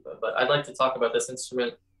Chinese pipa. But I'd like to talk about this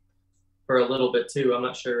instrument for a little bit too. I'm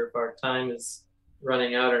not sure if our time is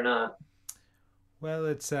running out or not. Well,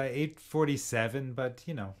 it's 8:47, but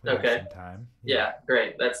we have Okay. some time. Yeah,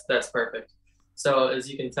 great. That's perfect. So as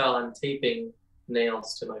you can tell, I'm taping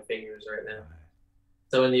nails to my fingers right now.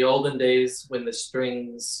 So in the olden days, when the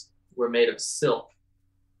strings were made of silk,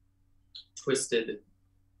 twisted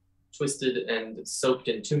and soaked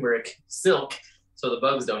in turmeric silk, so the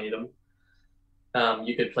bugs don't eat them,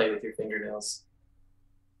 you could play with your fingernails,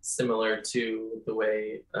 similar to the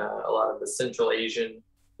way a lot of the Central Asian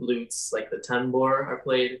lutes, like the tanbur, are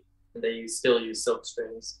played, and they still use silk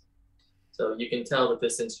strings. So you can tell that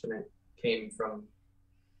this instrument came from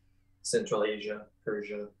Central Asia,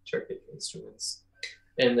 Persia, Turkish instruments,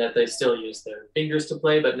 and that they still use their fingers to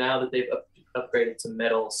play, but now that they've upgraded to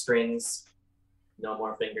metal strings, no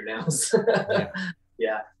more fingernails.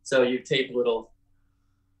 Yeah. So you tape little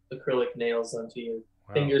acrylic nails onto your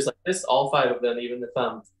fingers like this, all 5 of them, even the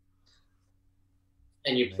thumb,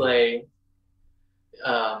 and you play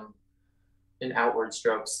in outward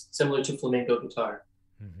strokes, similar to flamenco guitar.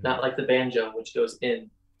 Not like the banjo, which goes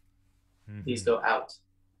in. These go out.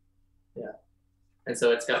 Yeah. And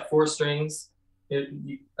so it's got 4 strings,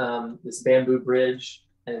 this bamboo bridge,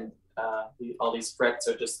 and all these frets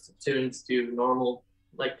are just tuned to normal,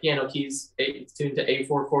 like piano keys. It's tuned to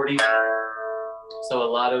A440. So a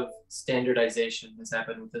lot of standardization has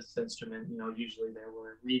happened with this instrument. Usually there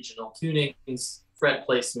were regional tunings, fret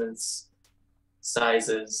placements,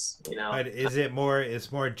 sizes. But is it more?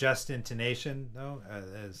 It's more just intonation though,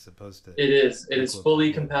 as opposed to. It is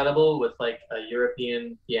fully compatible with like a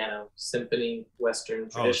European piano, symphony, Western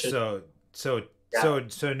tradition. Oh,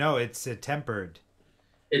 so no, it's tempered.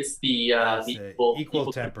 It's the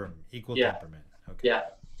equal temperament. Temperament. Okay. Yeah.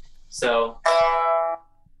 So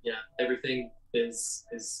everything is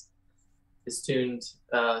tuned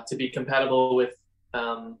to be compatible with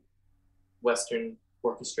Western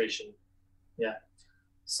orchestration. Yeah.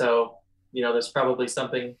 So there's probably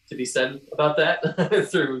something to be said about that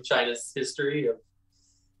through China's history of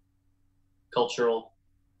cultural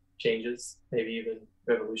changes, maybe even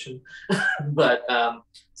revolution. But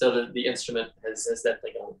so the instrument has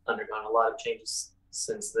definitely undergone a lot of changes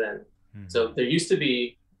since then. So there used to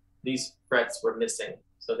be, these frets were missing,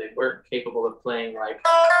 so they weren't capable of playing like,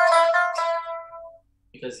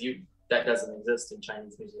 because that doesn't exist in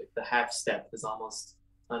Chinese music. The half step is almost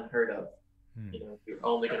unheard of. You're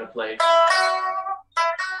only going to play,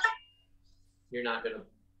 you're not going to,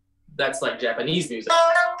 that's like Japanese music.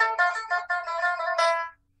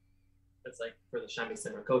 It's like for the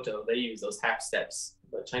shamisen or koto, they use those half steps.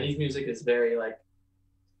 But Chinese music is very like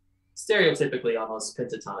stereotypically almost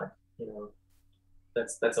pentatonic.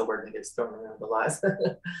 That's a word that gets thrown around a lot.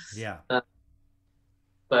 Yeah.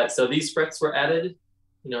 But so these frets were added.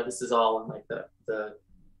 This is all in like the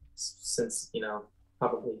since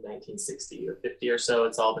probably 1960 or 50 or so.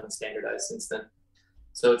 It's all been standardized since then.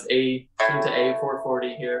 So it's A tuned to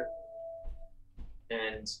A440 here,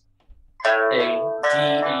 and A, D,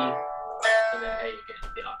 E, and then A again,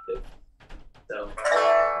 the octave. So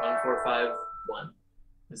 1, 4, 5, 1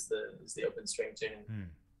 is the open string tuning.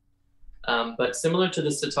 But similar to the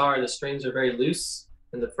sitar, the strings are very loose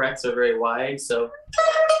and the frets are very wide, so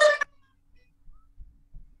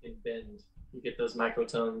you can bend. You get those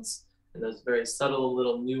microtones and those very subtle,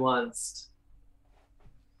 little nuanced,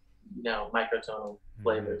 microtonal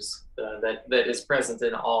flavors that is present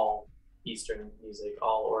in all Eastern music,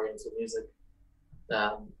 all Oriental music.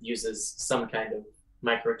 Uses some kind of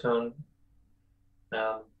microtone,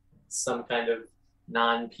 some kind of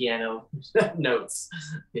non-piano notes,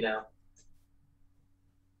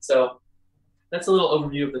 So that's a little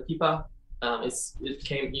overview of the pipa. It's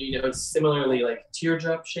similarly like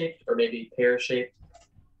teardrop shaped or maybe pear shaped.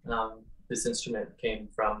 This instrument came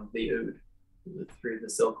from the oud through the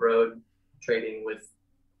Silk Road, trading with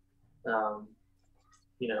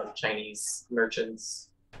Chinese merchants.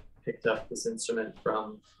 Picked up this instrument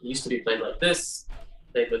from, it used to be played like this,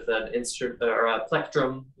 played with an instrument or a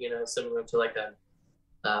plectrum, similar to like a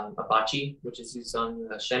bachi, which is used on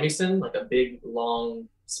shamisen, like a big long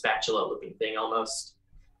spatula looking thing almost,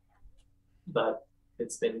 but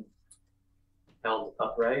it's been held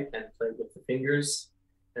upright and played with the fingers,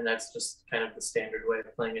 and that's just kind of the standard way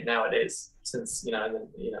of playing it nowadays since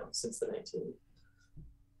since the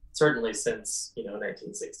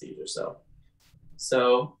 1960s or so.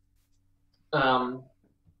 So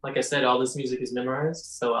like I said, all this music is memorized,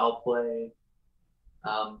 so I'll play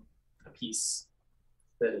a piece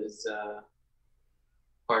that is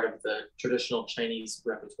part of the traditional Chinese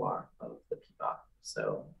repertoire of the Pipa.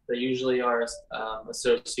 So they usually are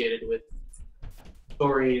associated with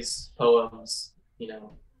stories, poems,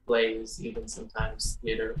 plays, even sometimes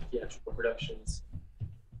theatrical productions.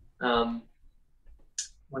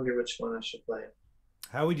 Wonder which one I should play.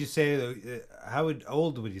 How would you say?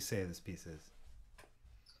 Old would you say this piece is?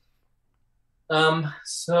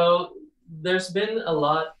 So there's been a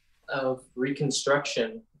lot of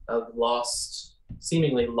reconstruction of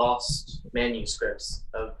seemingly lost manuscripts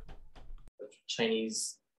of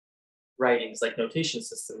Chinese writings, like notation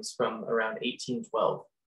systems from around 1812.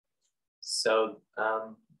 So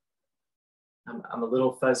I'm a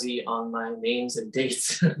little fuzzy on my names and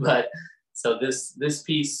dates, but so this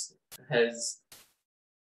piece has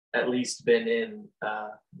at least been in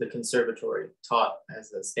the conservatory, taught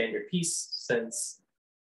as a standard piece since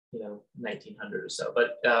 1900 or so.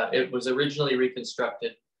 But it was originally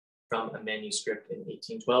reconstructed from a manuscript in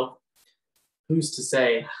 1812. Who's to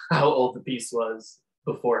say how old the piece was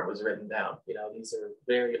before it was written down? These are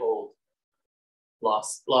very old,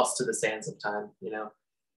 lost to the sands of time.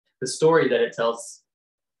 The story that it tells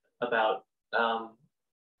about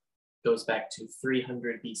goes back to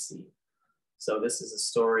 300 BC. So this is a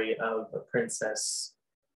story of a princess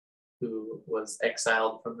who was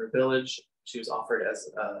exiled from her village. She was offered as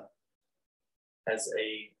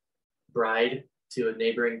a bride to a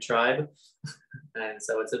neighboring tribe. And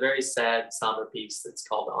so it's a very sad, somber piece that's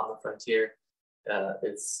called On the Frontier.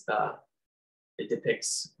 It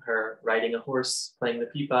depicts her riding a horse, playing the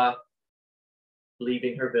pipa,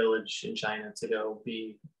 leaving her village in China to go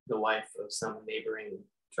be the wife of some neighboring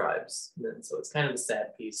tribes. And so it's kind of a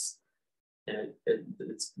sad piece. And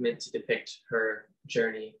it's meant to depict her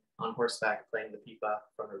journey on horseback playing the pipa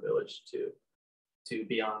from her village to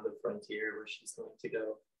beyond the frontier, where she's going to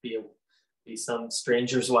go be some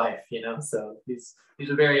stranger's wife, So these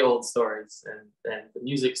are very old stories, and the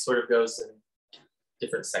music sort of goes in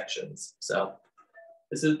different sections. So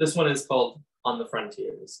this one is called On the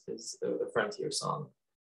Frontier. This is a frontier song.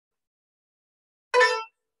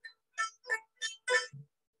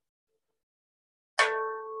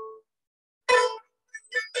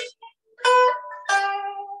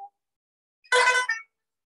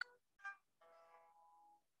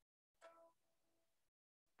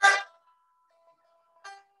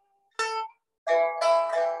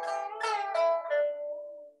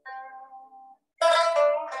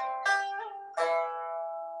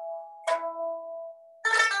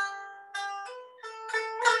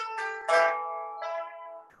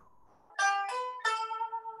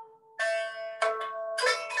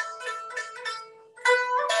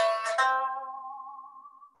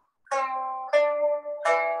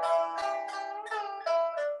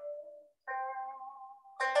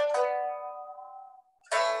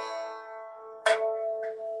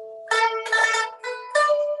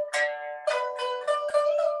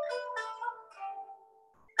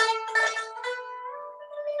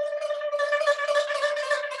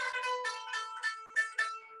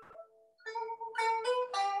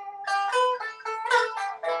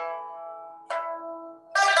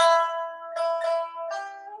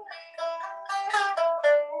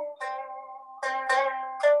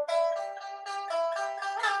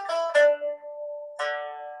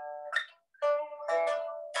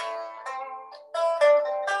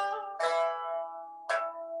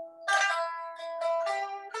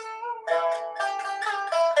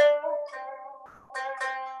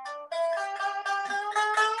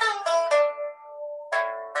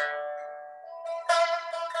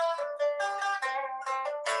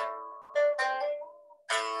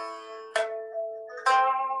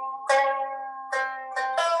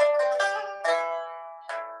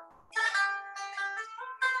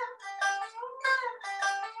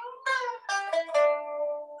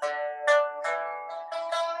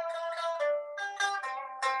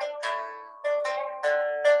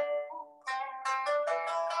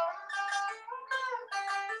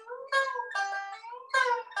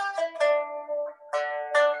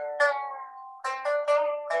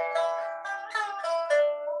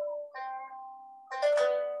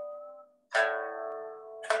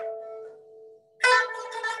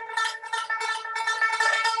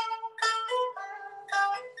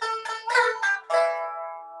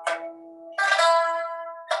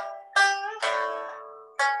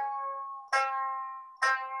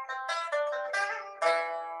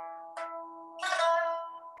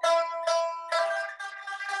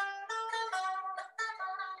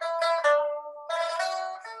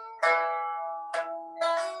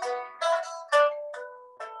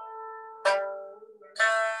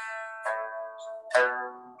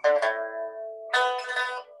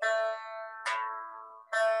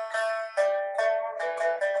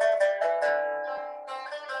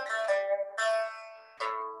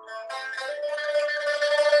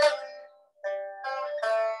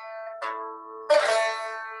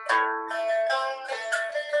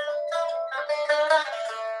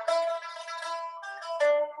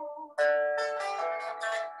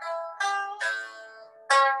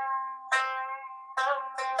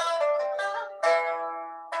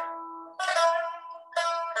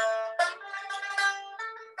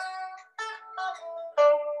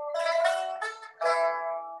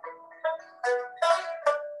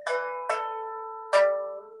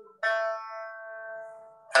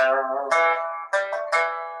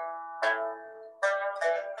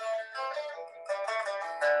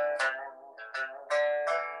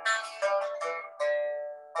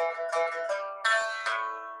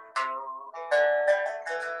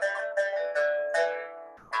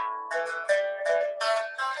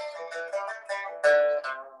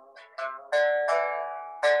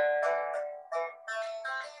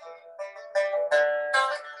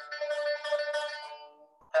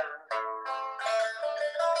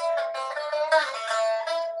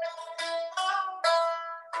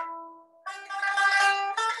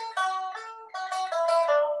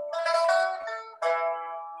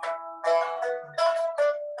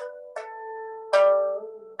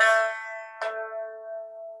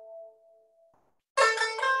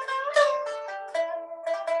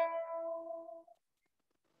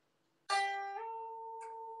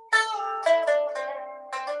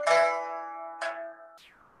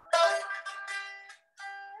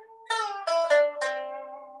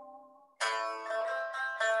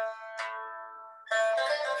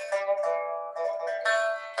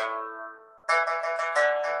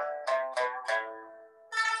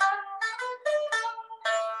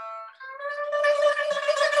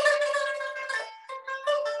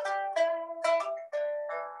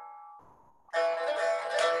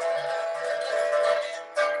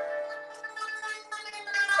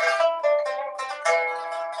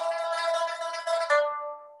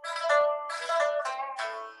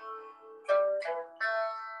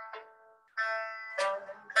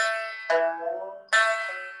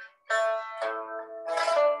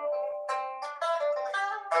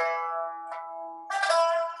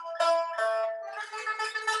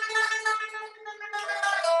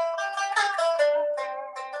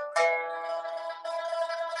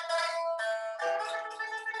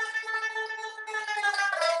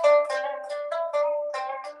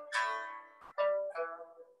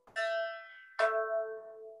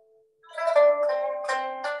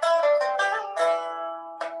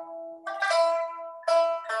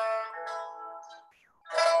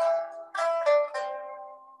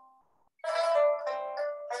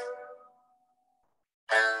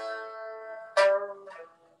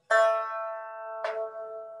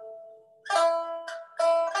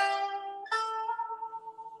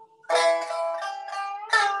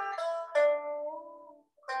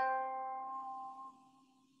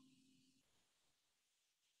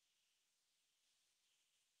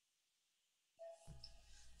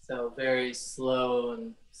 So very slow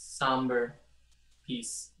and somber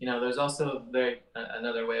piece. You know, there's also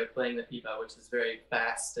another way of playing the pipa, which is very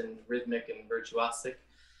fast and rhythmic and virtuosic,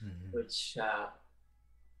 which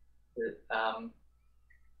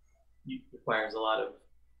requires a lot of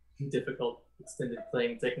difficult extended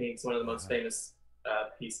playing techniques. One of the most famous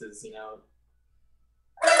pieces, you know.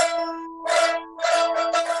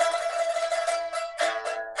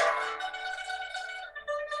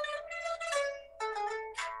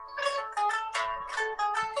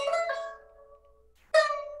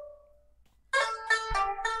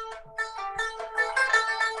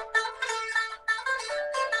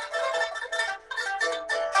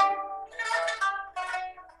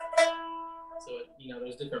 So, you know,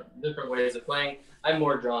 there's different ways of playing. I'm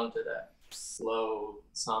more drawn to that slow,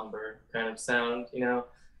 somber kind of sound, you know.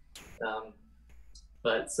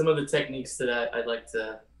 But some of the techniques that I'd like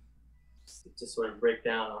to sort of break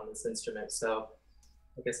down on this instrument. So,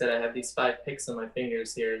 like I said, I have these 5 picks on my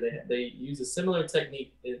fingers here. They use a similar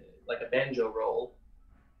technique, like a banjo roll,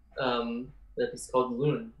 that is called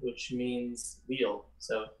lune, which means wheel.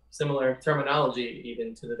 So similar terminology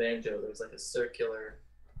even to the banjo. There's like a circular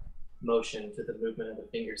motion to the movement of the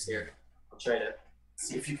fingers here. I'll try to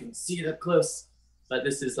see if you can see it up close. But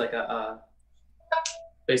this is like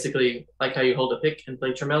basically like how you hold a pick and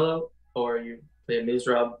play tremolo, or you play a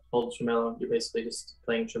mizrab, hold tremolo. You're basically just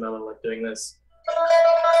playing tremolo, like doing this.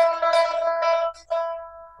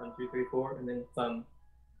 1, 2, 3, 4, and then thumb.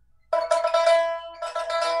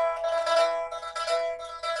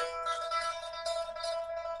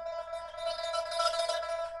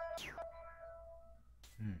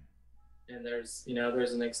 And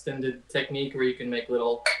there's an extended technique where you can make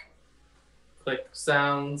little click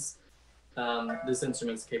sounds. This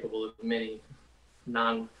instrument's capable of many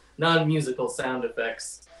non-musical sound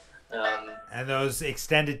effects. And those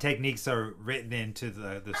extended techniques are written into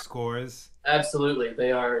the scores? Absolutely.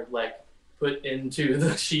 They are like put into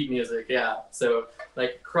the sheet music, yeah. So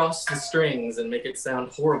like cross the strings and make it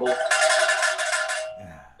sound horrible.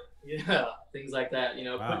 Yeah, things like that. You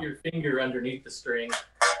know, wow. Put your finger underneath the string.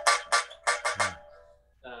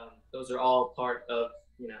 Those are all part of,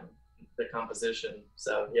 you know, the composition.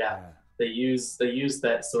 So yeah. They use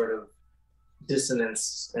that sort of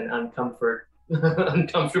dissonance and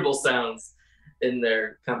uncomfortable sounds in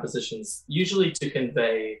their compositions, usually to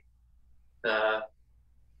convey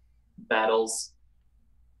battles,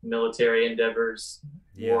 military endeavors,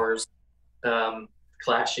 wars,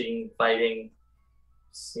 clashing, fighting.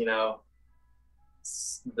 You know,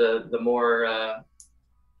 the more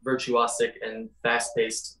virtuosic and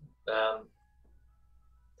fast-paced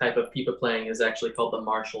type of pipa playing is actually called the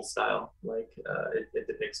martial style. Like it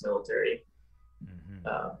depicts military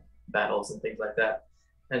battles and things like that.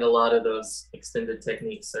 And a lot of those extended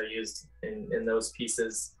techniques are used in those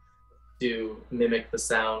pieces to mimic the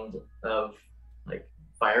sound of like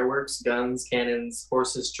fireworks, guns, cannons,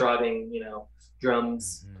 horses trotting, you know,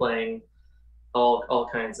 drums playing, all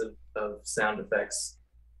kinds of sound effects.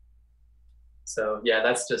 So yeah,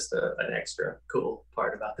 that's just an extra cool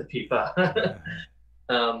part about the pipa.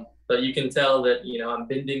 But you can tell that, you know, I'm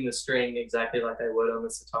bending the string exactly like I would on the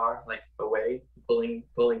sitar, like away, pulling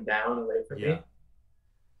down away from me.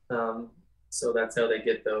 So that's how they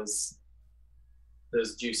get those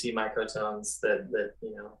juicy microtones that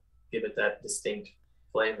you know, give it that distinct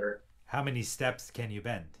flavor. How many steps can you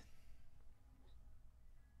bend?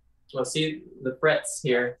 Well, see the frets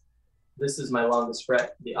here. This is my longest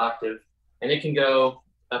fret, the octave, and it can go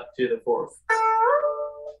up to the 4th.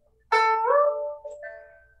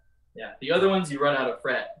 Yeah, the other ones you run out of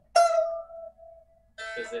fret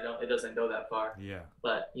because it doesn't go that far. Yeah.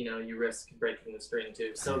 But you know, you risk breaking the string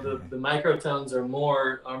too. So the microtones are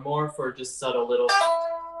more for just subtle little.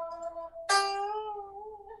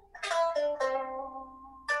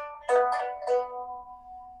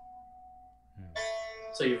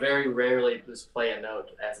 So you very rarely just play a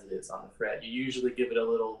note as it is on the fret. You usually give it a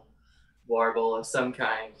little warble of some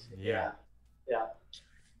kind. Yeah.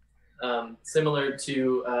 Similar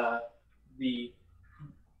to the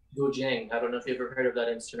gojang. I don't know if you've ever heard of that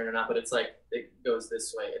instrument or not, but it's like it goes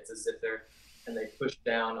this way. It's a zither, and they push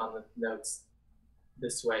down on the notes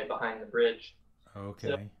this way behind the bridge. Okay.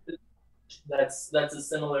 So that's a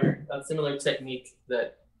similar technique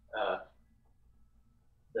that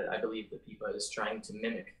I believe the pipa is trying to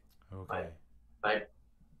mimic. Okay. By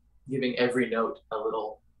giving every note a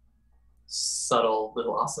little subtle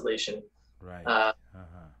little oscillation. Right.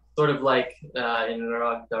 Sort of like in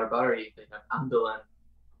Rag Darbari, they have Andolan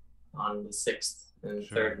on the 6th and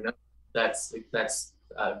 3rd note. That's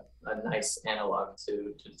a nice analog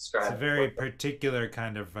to describe. It's a very particular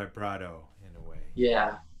kind of vibrato in a way.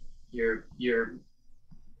 Yeah, you're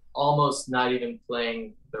almost not even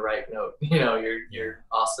playing the right note. You're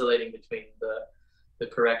oscillating between the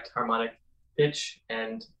correct harmonic pitch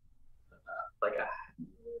and like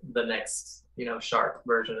the next sharp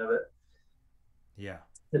version of it. Yeah.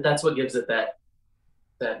 But that's what gives it that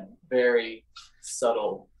very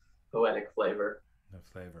subtle poetic flavor. The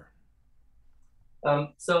flavor.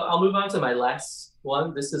 So I'll move on to my last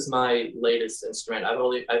one. This is my latest instrument.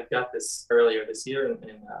 I've got this earlier this year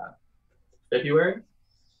in February.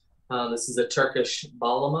 This is a Turkish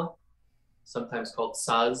bağlama, sometimes called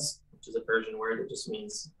saz, which is a Persian word. It just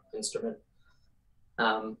means instrument.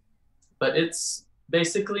 But it's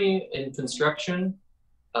basically in construction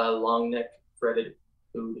a long neck fretted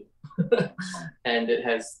oud. And it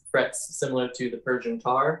has frets similar to the Persian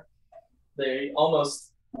tar. They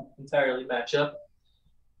almost entirely match up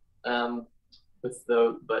with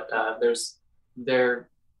their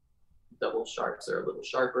double sharps are a little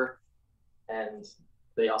sharper, and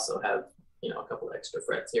they also have a couple extra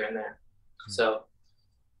frets here and there. So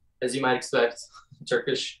as you might expect,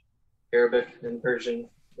 Turkish, Arabic, and Persian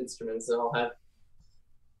instruments all have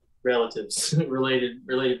relatives,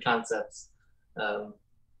 related concepts.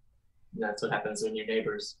 That's what happens when you're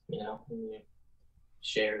neighbors, when you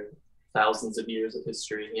share thousands of years of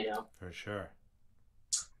history, For sure.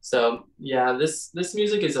 So yeah, this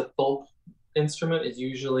music is a folk instrument. It's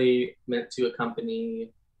usually meant to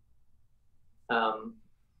accompany, or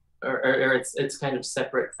it's kind of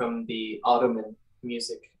separate from the Ottoman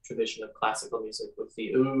music tradition of classical music with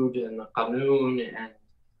the oud and the qanun and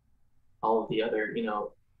all of the other,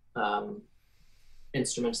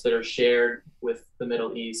 instruments that are shared with the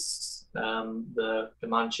Middle East, the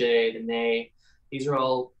kamanche, the ney. These are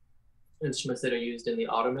all instruments that are used in the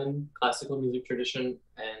Ottoman classical music tradition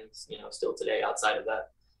and, still today outside of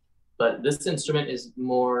that. But this instrument is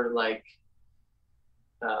more like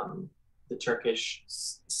the Turkish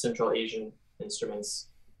Central Asian instruments,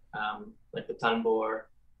 like the tanbur,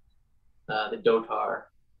 the dotar,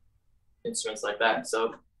 instruments like that.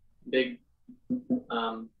 So big,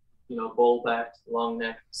 bowl-backed,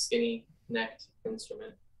 long-necked, skinny-necked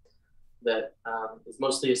instrument that is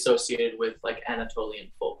mostly associated with like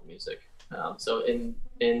Anatolian folk music. So in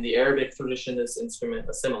the Arabic tradition, this instrument,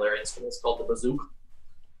 a similar instrument, is called the bazouk,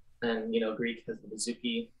 and Greek has the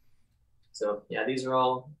bouzouki. So yeah, these are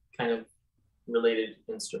all kind of related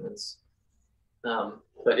instruments.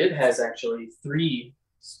 But it has actually three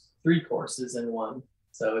courses in one.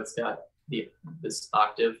 So it's got this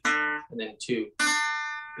octave and then two.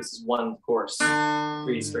 This is one course,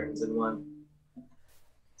 3 strings in one.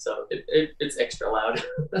 So it's extra loud,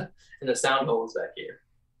 and the sound hole is back here.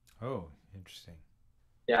 Oh, interesting.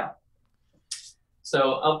 Yeah.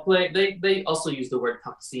 So I'll play. They also use the word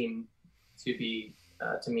taqsim to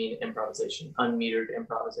mean improvisation, unmetered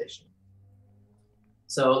improvisation.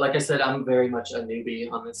 So, like I said, I'm very much a newbie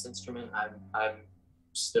on this instrument. I'm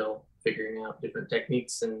still figuring out different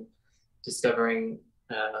techniques and discovering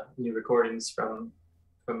new recordings from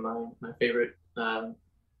my favorite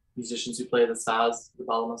musicians who play the saz, the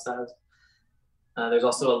bağlama saz. There's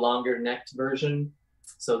also a longer necked version.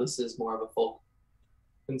 So this is more of a folk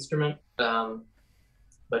instrument,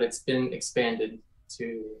 but it's been expanded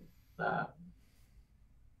to a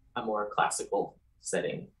more classical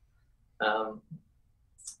setting.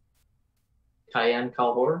 Kayan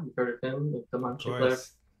Kalhor, you've heard of him, the Comanche player?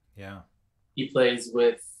 Yeah. He plays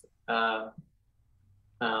with Erdal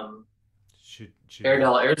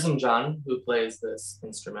Erzincan, who plays this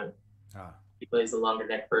instrument. He plays the longer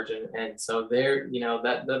neck version, and so they're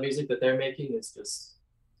that the music that they're making is just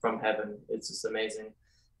from heaven. It's just amazing,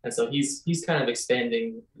 and so he's kind of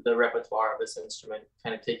expanding the repertoire of this instrument,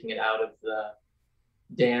 kind of taking it out of the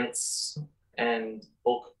dance and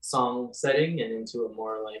folk song setting and into a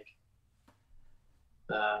more like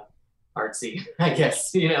artsy, I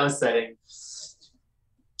guess, setting.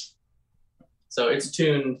 So it's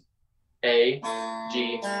tuned A,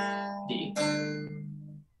 G, D.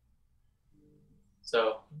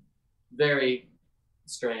 So very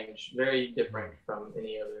strange, very different from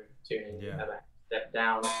any other tuning. Yeah. You have a step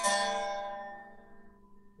down,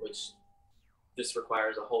 which just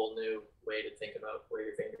requires a whole new way to think about where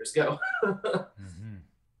your fingers go. Mm-hmm.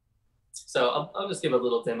 So I'll just give a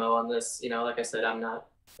little demo on this. Like I said, I'm not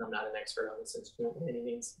an expert on this instrument by any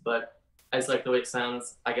means, but I just like the way it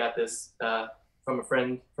sounds. I got this from a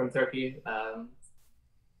friend from Turkey,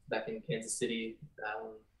 back in Kansas City,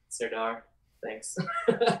 Sitar. Thanks.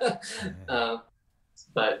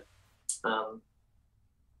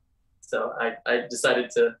 So I decided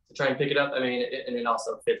to try and pick it up. I mean, and it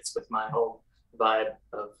also fits with my whole vibe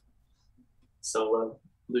of solo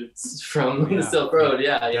lutes from the Silk Road.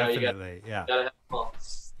 Yeah, you know, definitely. you gotta have them all.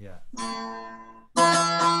 Yeah.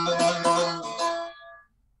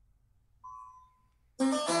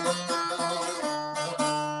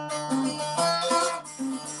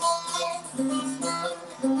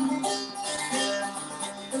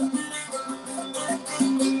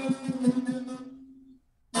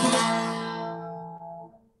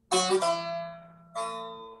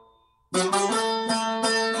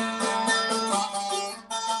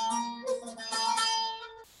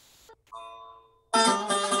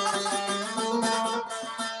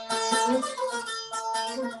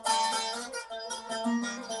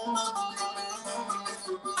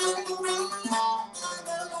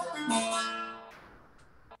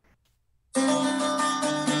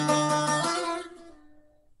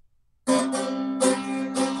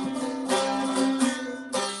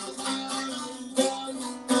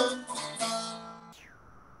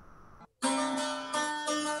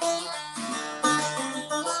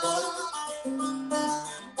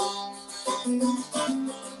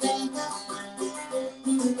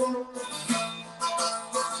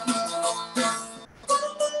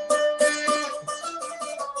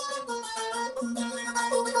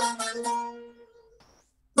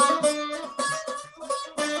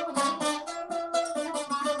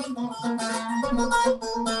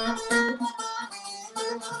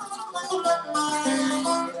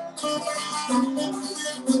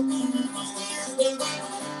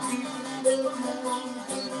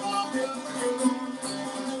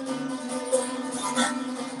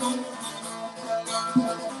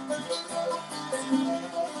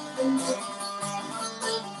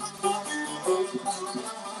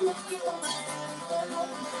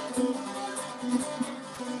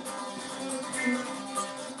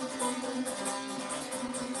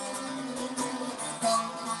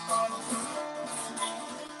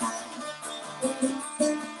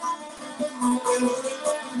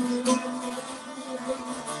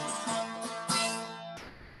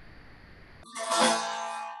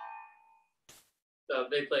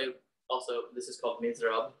 They play also, this is called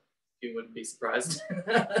Mizrab, you wouldn't be surprised.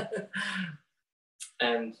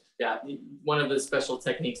 And yeah, one of the special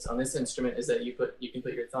techniques on this instrument is that you can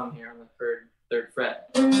put your thumb here on the third fret.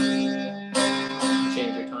 You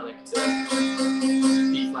change your tonic to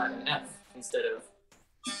B flat and F instead of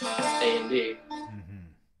A and D.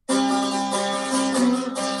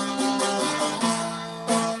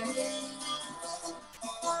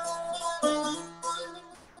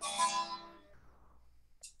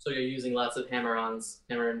 So you're using lots of hammer-ons,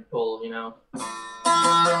 hammer and pull, you know.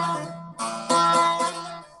 I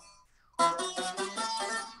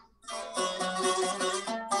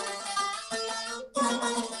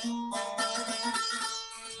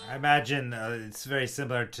imagine it's very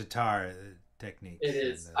similar to tar technique. It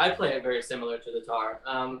is. I play it very similar to the tar.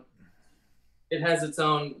 It has its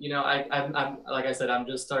own, you know. I'm like I said, I'm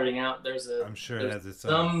just starting out. I'm sure it has its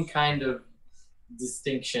some kind of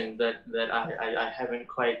distinction that I haven't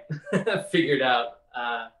quite figured out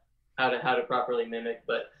how to properly mimic.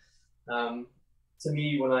 But to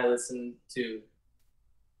me, when I listen to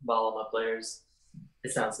balama players,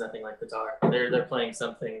 it sounds nothing like the tar. They're playing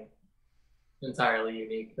something entirely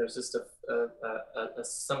unique. There's just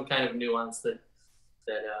some kind of nuance that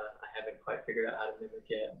I haven't quite figured out how to mimic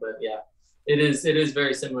yet. But yeah, it is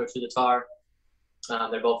very similar to the tar.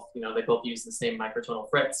 They're both, you know, they both use the same microtonal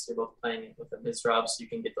frets. You're both playing it with a mizrab, so you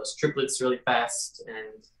can get those triplets really fast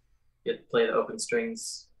and get to play the open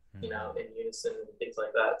strings, you know, in unison and things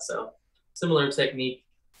like that. So similar technique,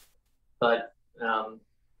 but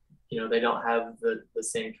you know, they don't have the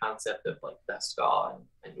same concept of like Beskar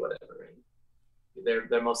and whatever. And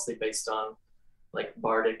they're mostly based on like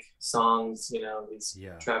bardic songs, you know, these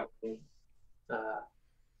traveling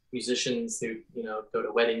musicians who, you know, go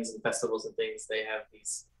to weddings and festivals and things. They have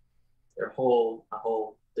a whole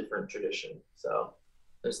different tradition. So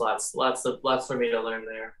there's lots for me to learn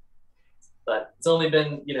there. But it's only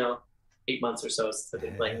been, you know, 8 months or so since I've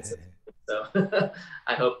been playing this. So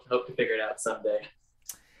I hope to figure it out someday.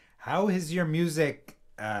 How has your music,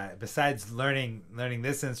 besides learning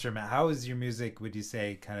this instrument, how has your music, would you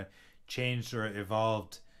say, kind of changed or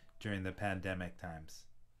evolved during the pandemic times?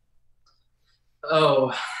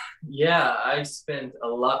 Oh, yeah, I've spent a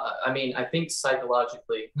lot. I mean, I think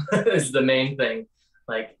psychologically is the main thing.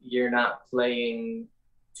 Like, you're not playing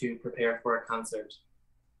to prepare for a concert.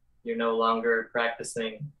 You're no longer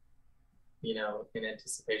practicing, you know, in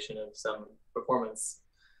anticipation of some performance.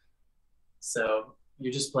 So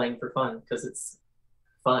you're just playing for fun because it's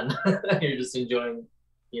fun. You're just enjoying,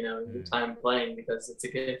 you know, your time playing because it's a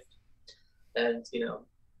gift. And, you know,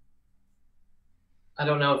 I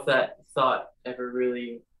don't know if that thought ever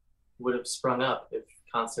really would have sprung up if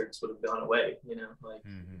concerts would have gone away. Like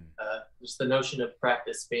just the notion of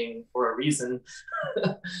practice being for a reason,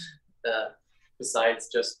 besides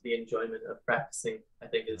just the enjoyment of practicing, I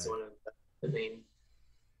think is one of the main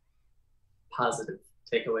positive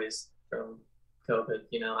takeaways from COVID.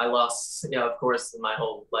 I lost, of course, my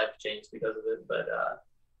whole life changed because of it, but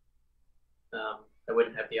I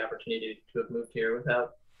wouldn't have the opportunity to have moved here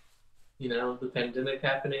without, the pandemic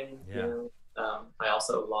happening. I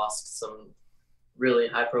also lost some really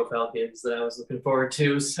high profile gigs that I was looking forward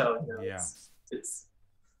to. So, it's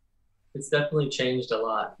definitely changed a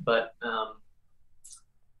lot, but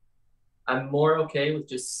I'm more okay with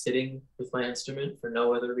just sitting with my instrument for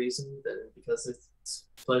no other reason than because it's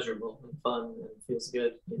pleasurable and fun and feels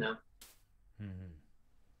good.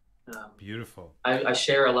 Beautiful. I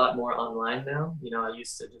share a lot more online now. I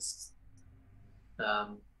used to just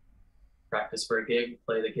practice for a gig,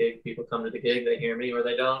 play the gig, people come to the gig, they hear me or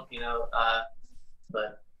they don't,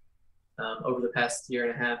 but over the past year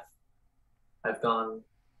and a half, I've gone,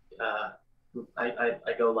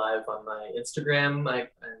 I go live on my Instagram and my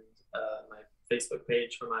Facebook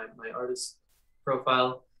page for my artist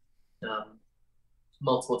profile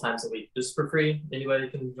multiple times a week, just for free. Anybody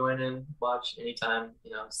can join in, watch anytime,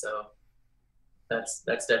 so that's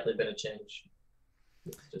definitely been a change.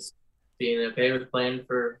 Just being okay with playing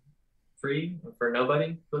for free for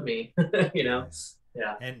nobody but me.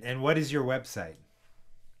 Yeah. And what is your website?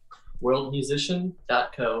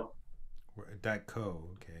 Worldmusician.co. .co.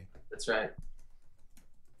 Okay. That's right.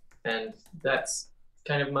 And that's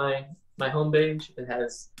kind of my home page. It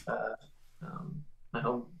has my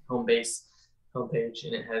home base homepage,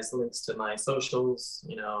 and it has links to my socials.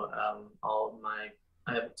 All of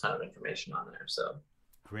I have a ton of information on there. So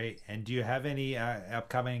great. And do you have any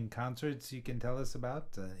upcoming concerts you can tell us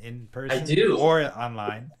about in person? I do. Or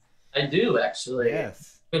online? I do, actually. Yes.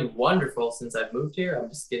 It's been wonderful since I've moved here. I'm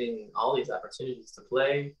just getting all these opportunities to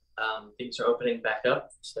play. Things are opening back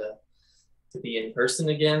up to be in person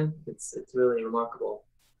again. It's really remarkable.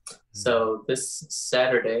 So this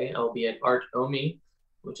Saturday, I'll be at Art Omi,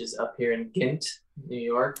 which is up here in Ghent, New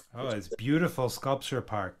York. Oh, it's beautiful sculpture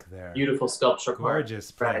park there. Beautiful sculpture park.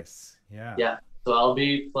 Gorgeous place. Right. Yeah. Yeah. So I'll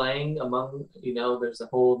be playing among, there's a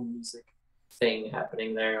whole music thing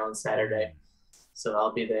happening there on Saturday. So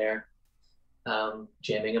I'll be there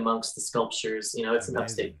jamming amongst the sculptures. It's an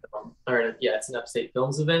upstate film, it's an upstate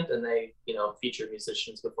films event, and they, feature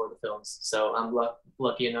musicians before the films. So I'm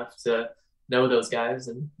lucky enough to know those guys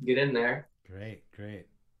and get in there. Great.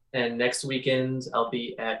 And next weekend, I'll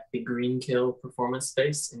be at the Greenkill Performance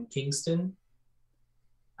Space in Kingston.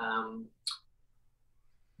 I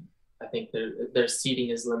think their seating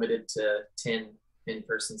is limited to 10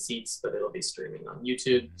 in-person seats, but it'll be streaming on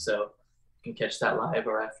YouTube, so you can catch that live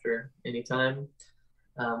or after anytime.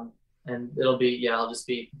 And it'll be, I'll just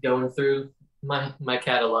be going through my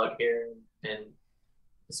catalog here and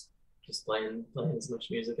just playing as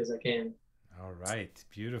much music as I can. All right,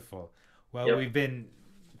 beautiful. Well, we've been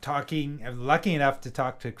I'm lucky enough to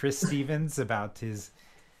talk to Chris Stephens about his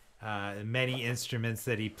many instruments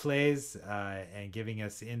that he plays and giving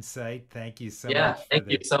us insight. Thank you so much. Yeah, thank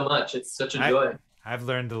you so much. It's such a joy. I've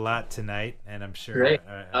learned a lot tonight, and I'm sure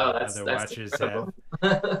other watchers have.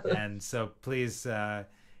 And so please,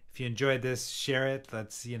 if you enjoyed this, share it.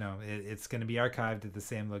 Let's, it's going to be archived at the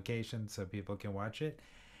same location so people can watch it.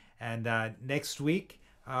 And next week,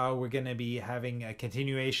 we're going to be having a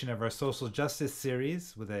continuation of our social justice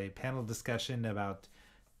series with a panel discussion about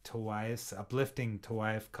uplifting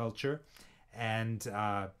Tawayef culture, and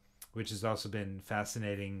which has also been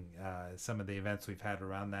fascinating, some of the events we've had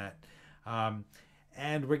around that.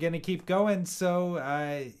 And we're going to keep going. So,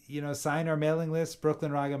 sign our mailing list,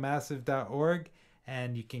 brooklynragamassive.org,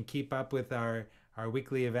 and you can keep up with our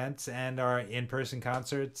weekly events and our in-person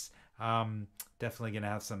concerts. Definitely going to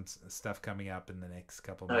have some stuff coming up in the next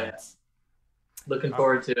couple months. Yeah. Looking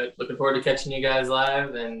forward to it. Looking forward to catching you guys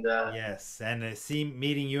live, and yes, and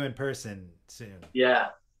meeting you in person soon. Yeah.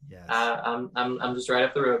 Yes. I'm just right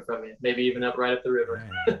up the road from you. Maybe even right up the river.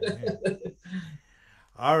 Yeah.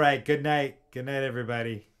 All right. Good night. Good night,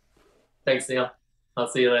 everybody. Thanks, Neil. I'll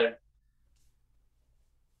see you later.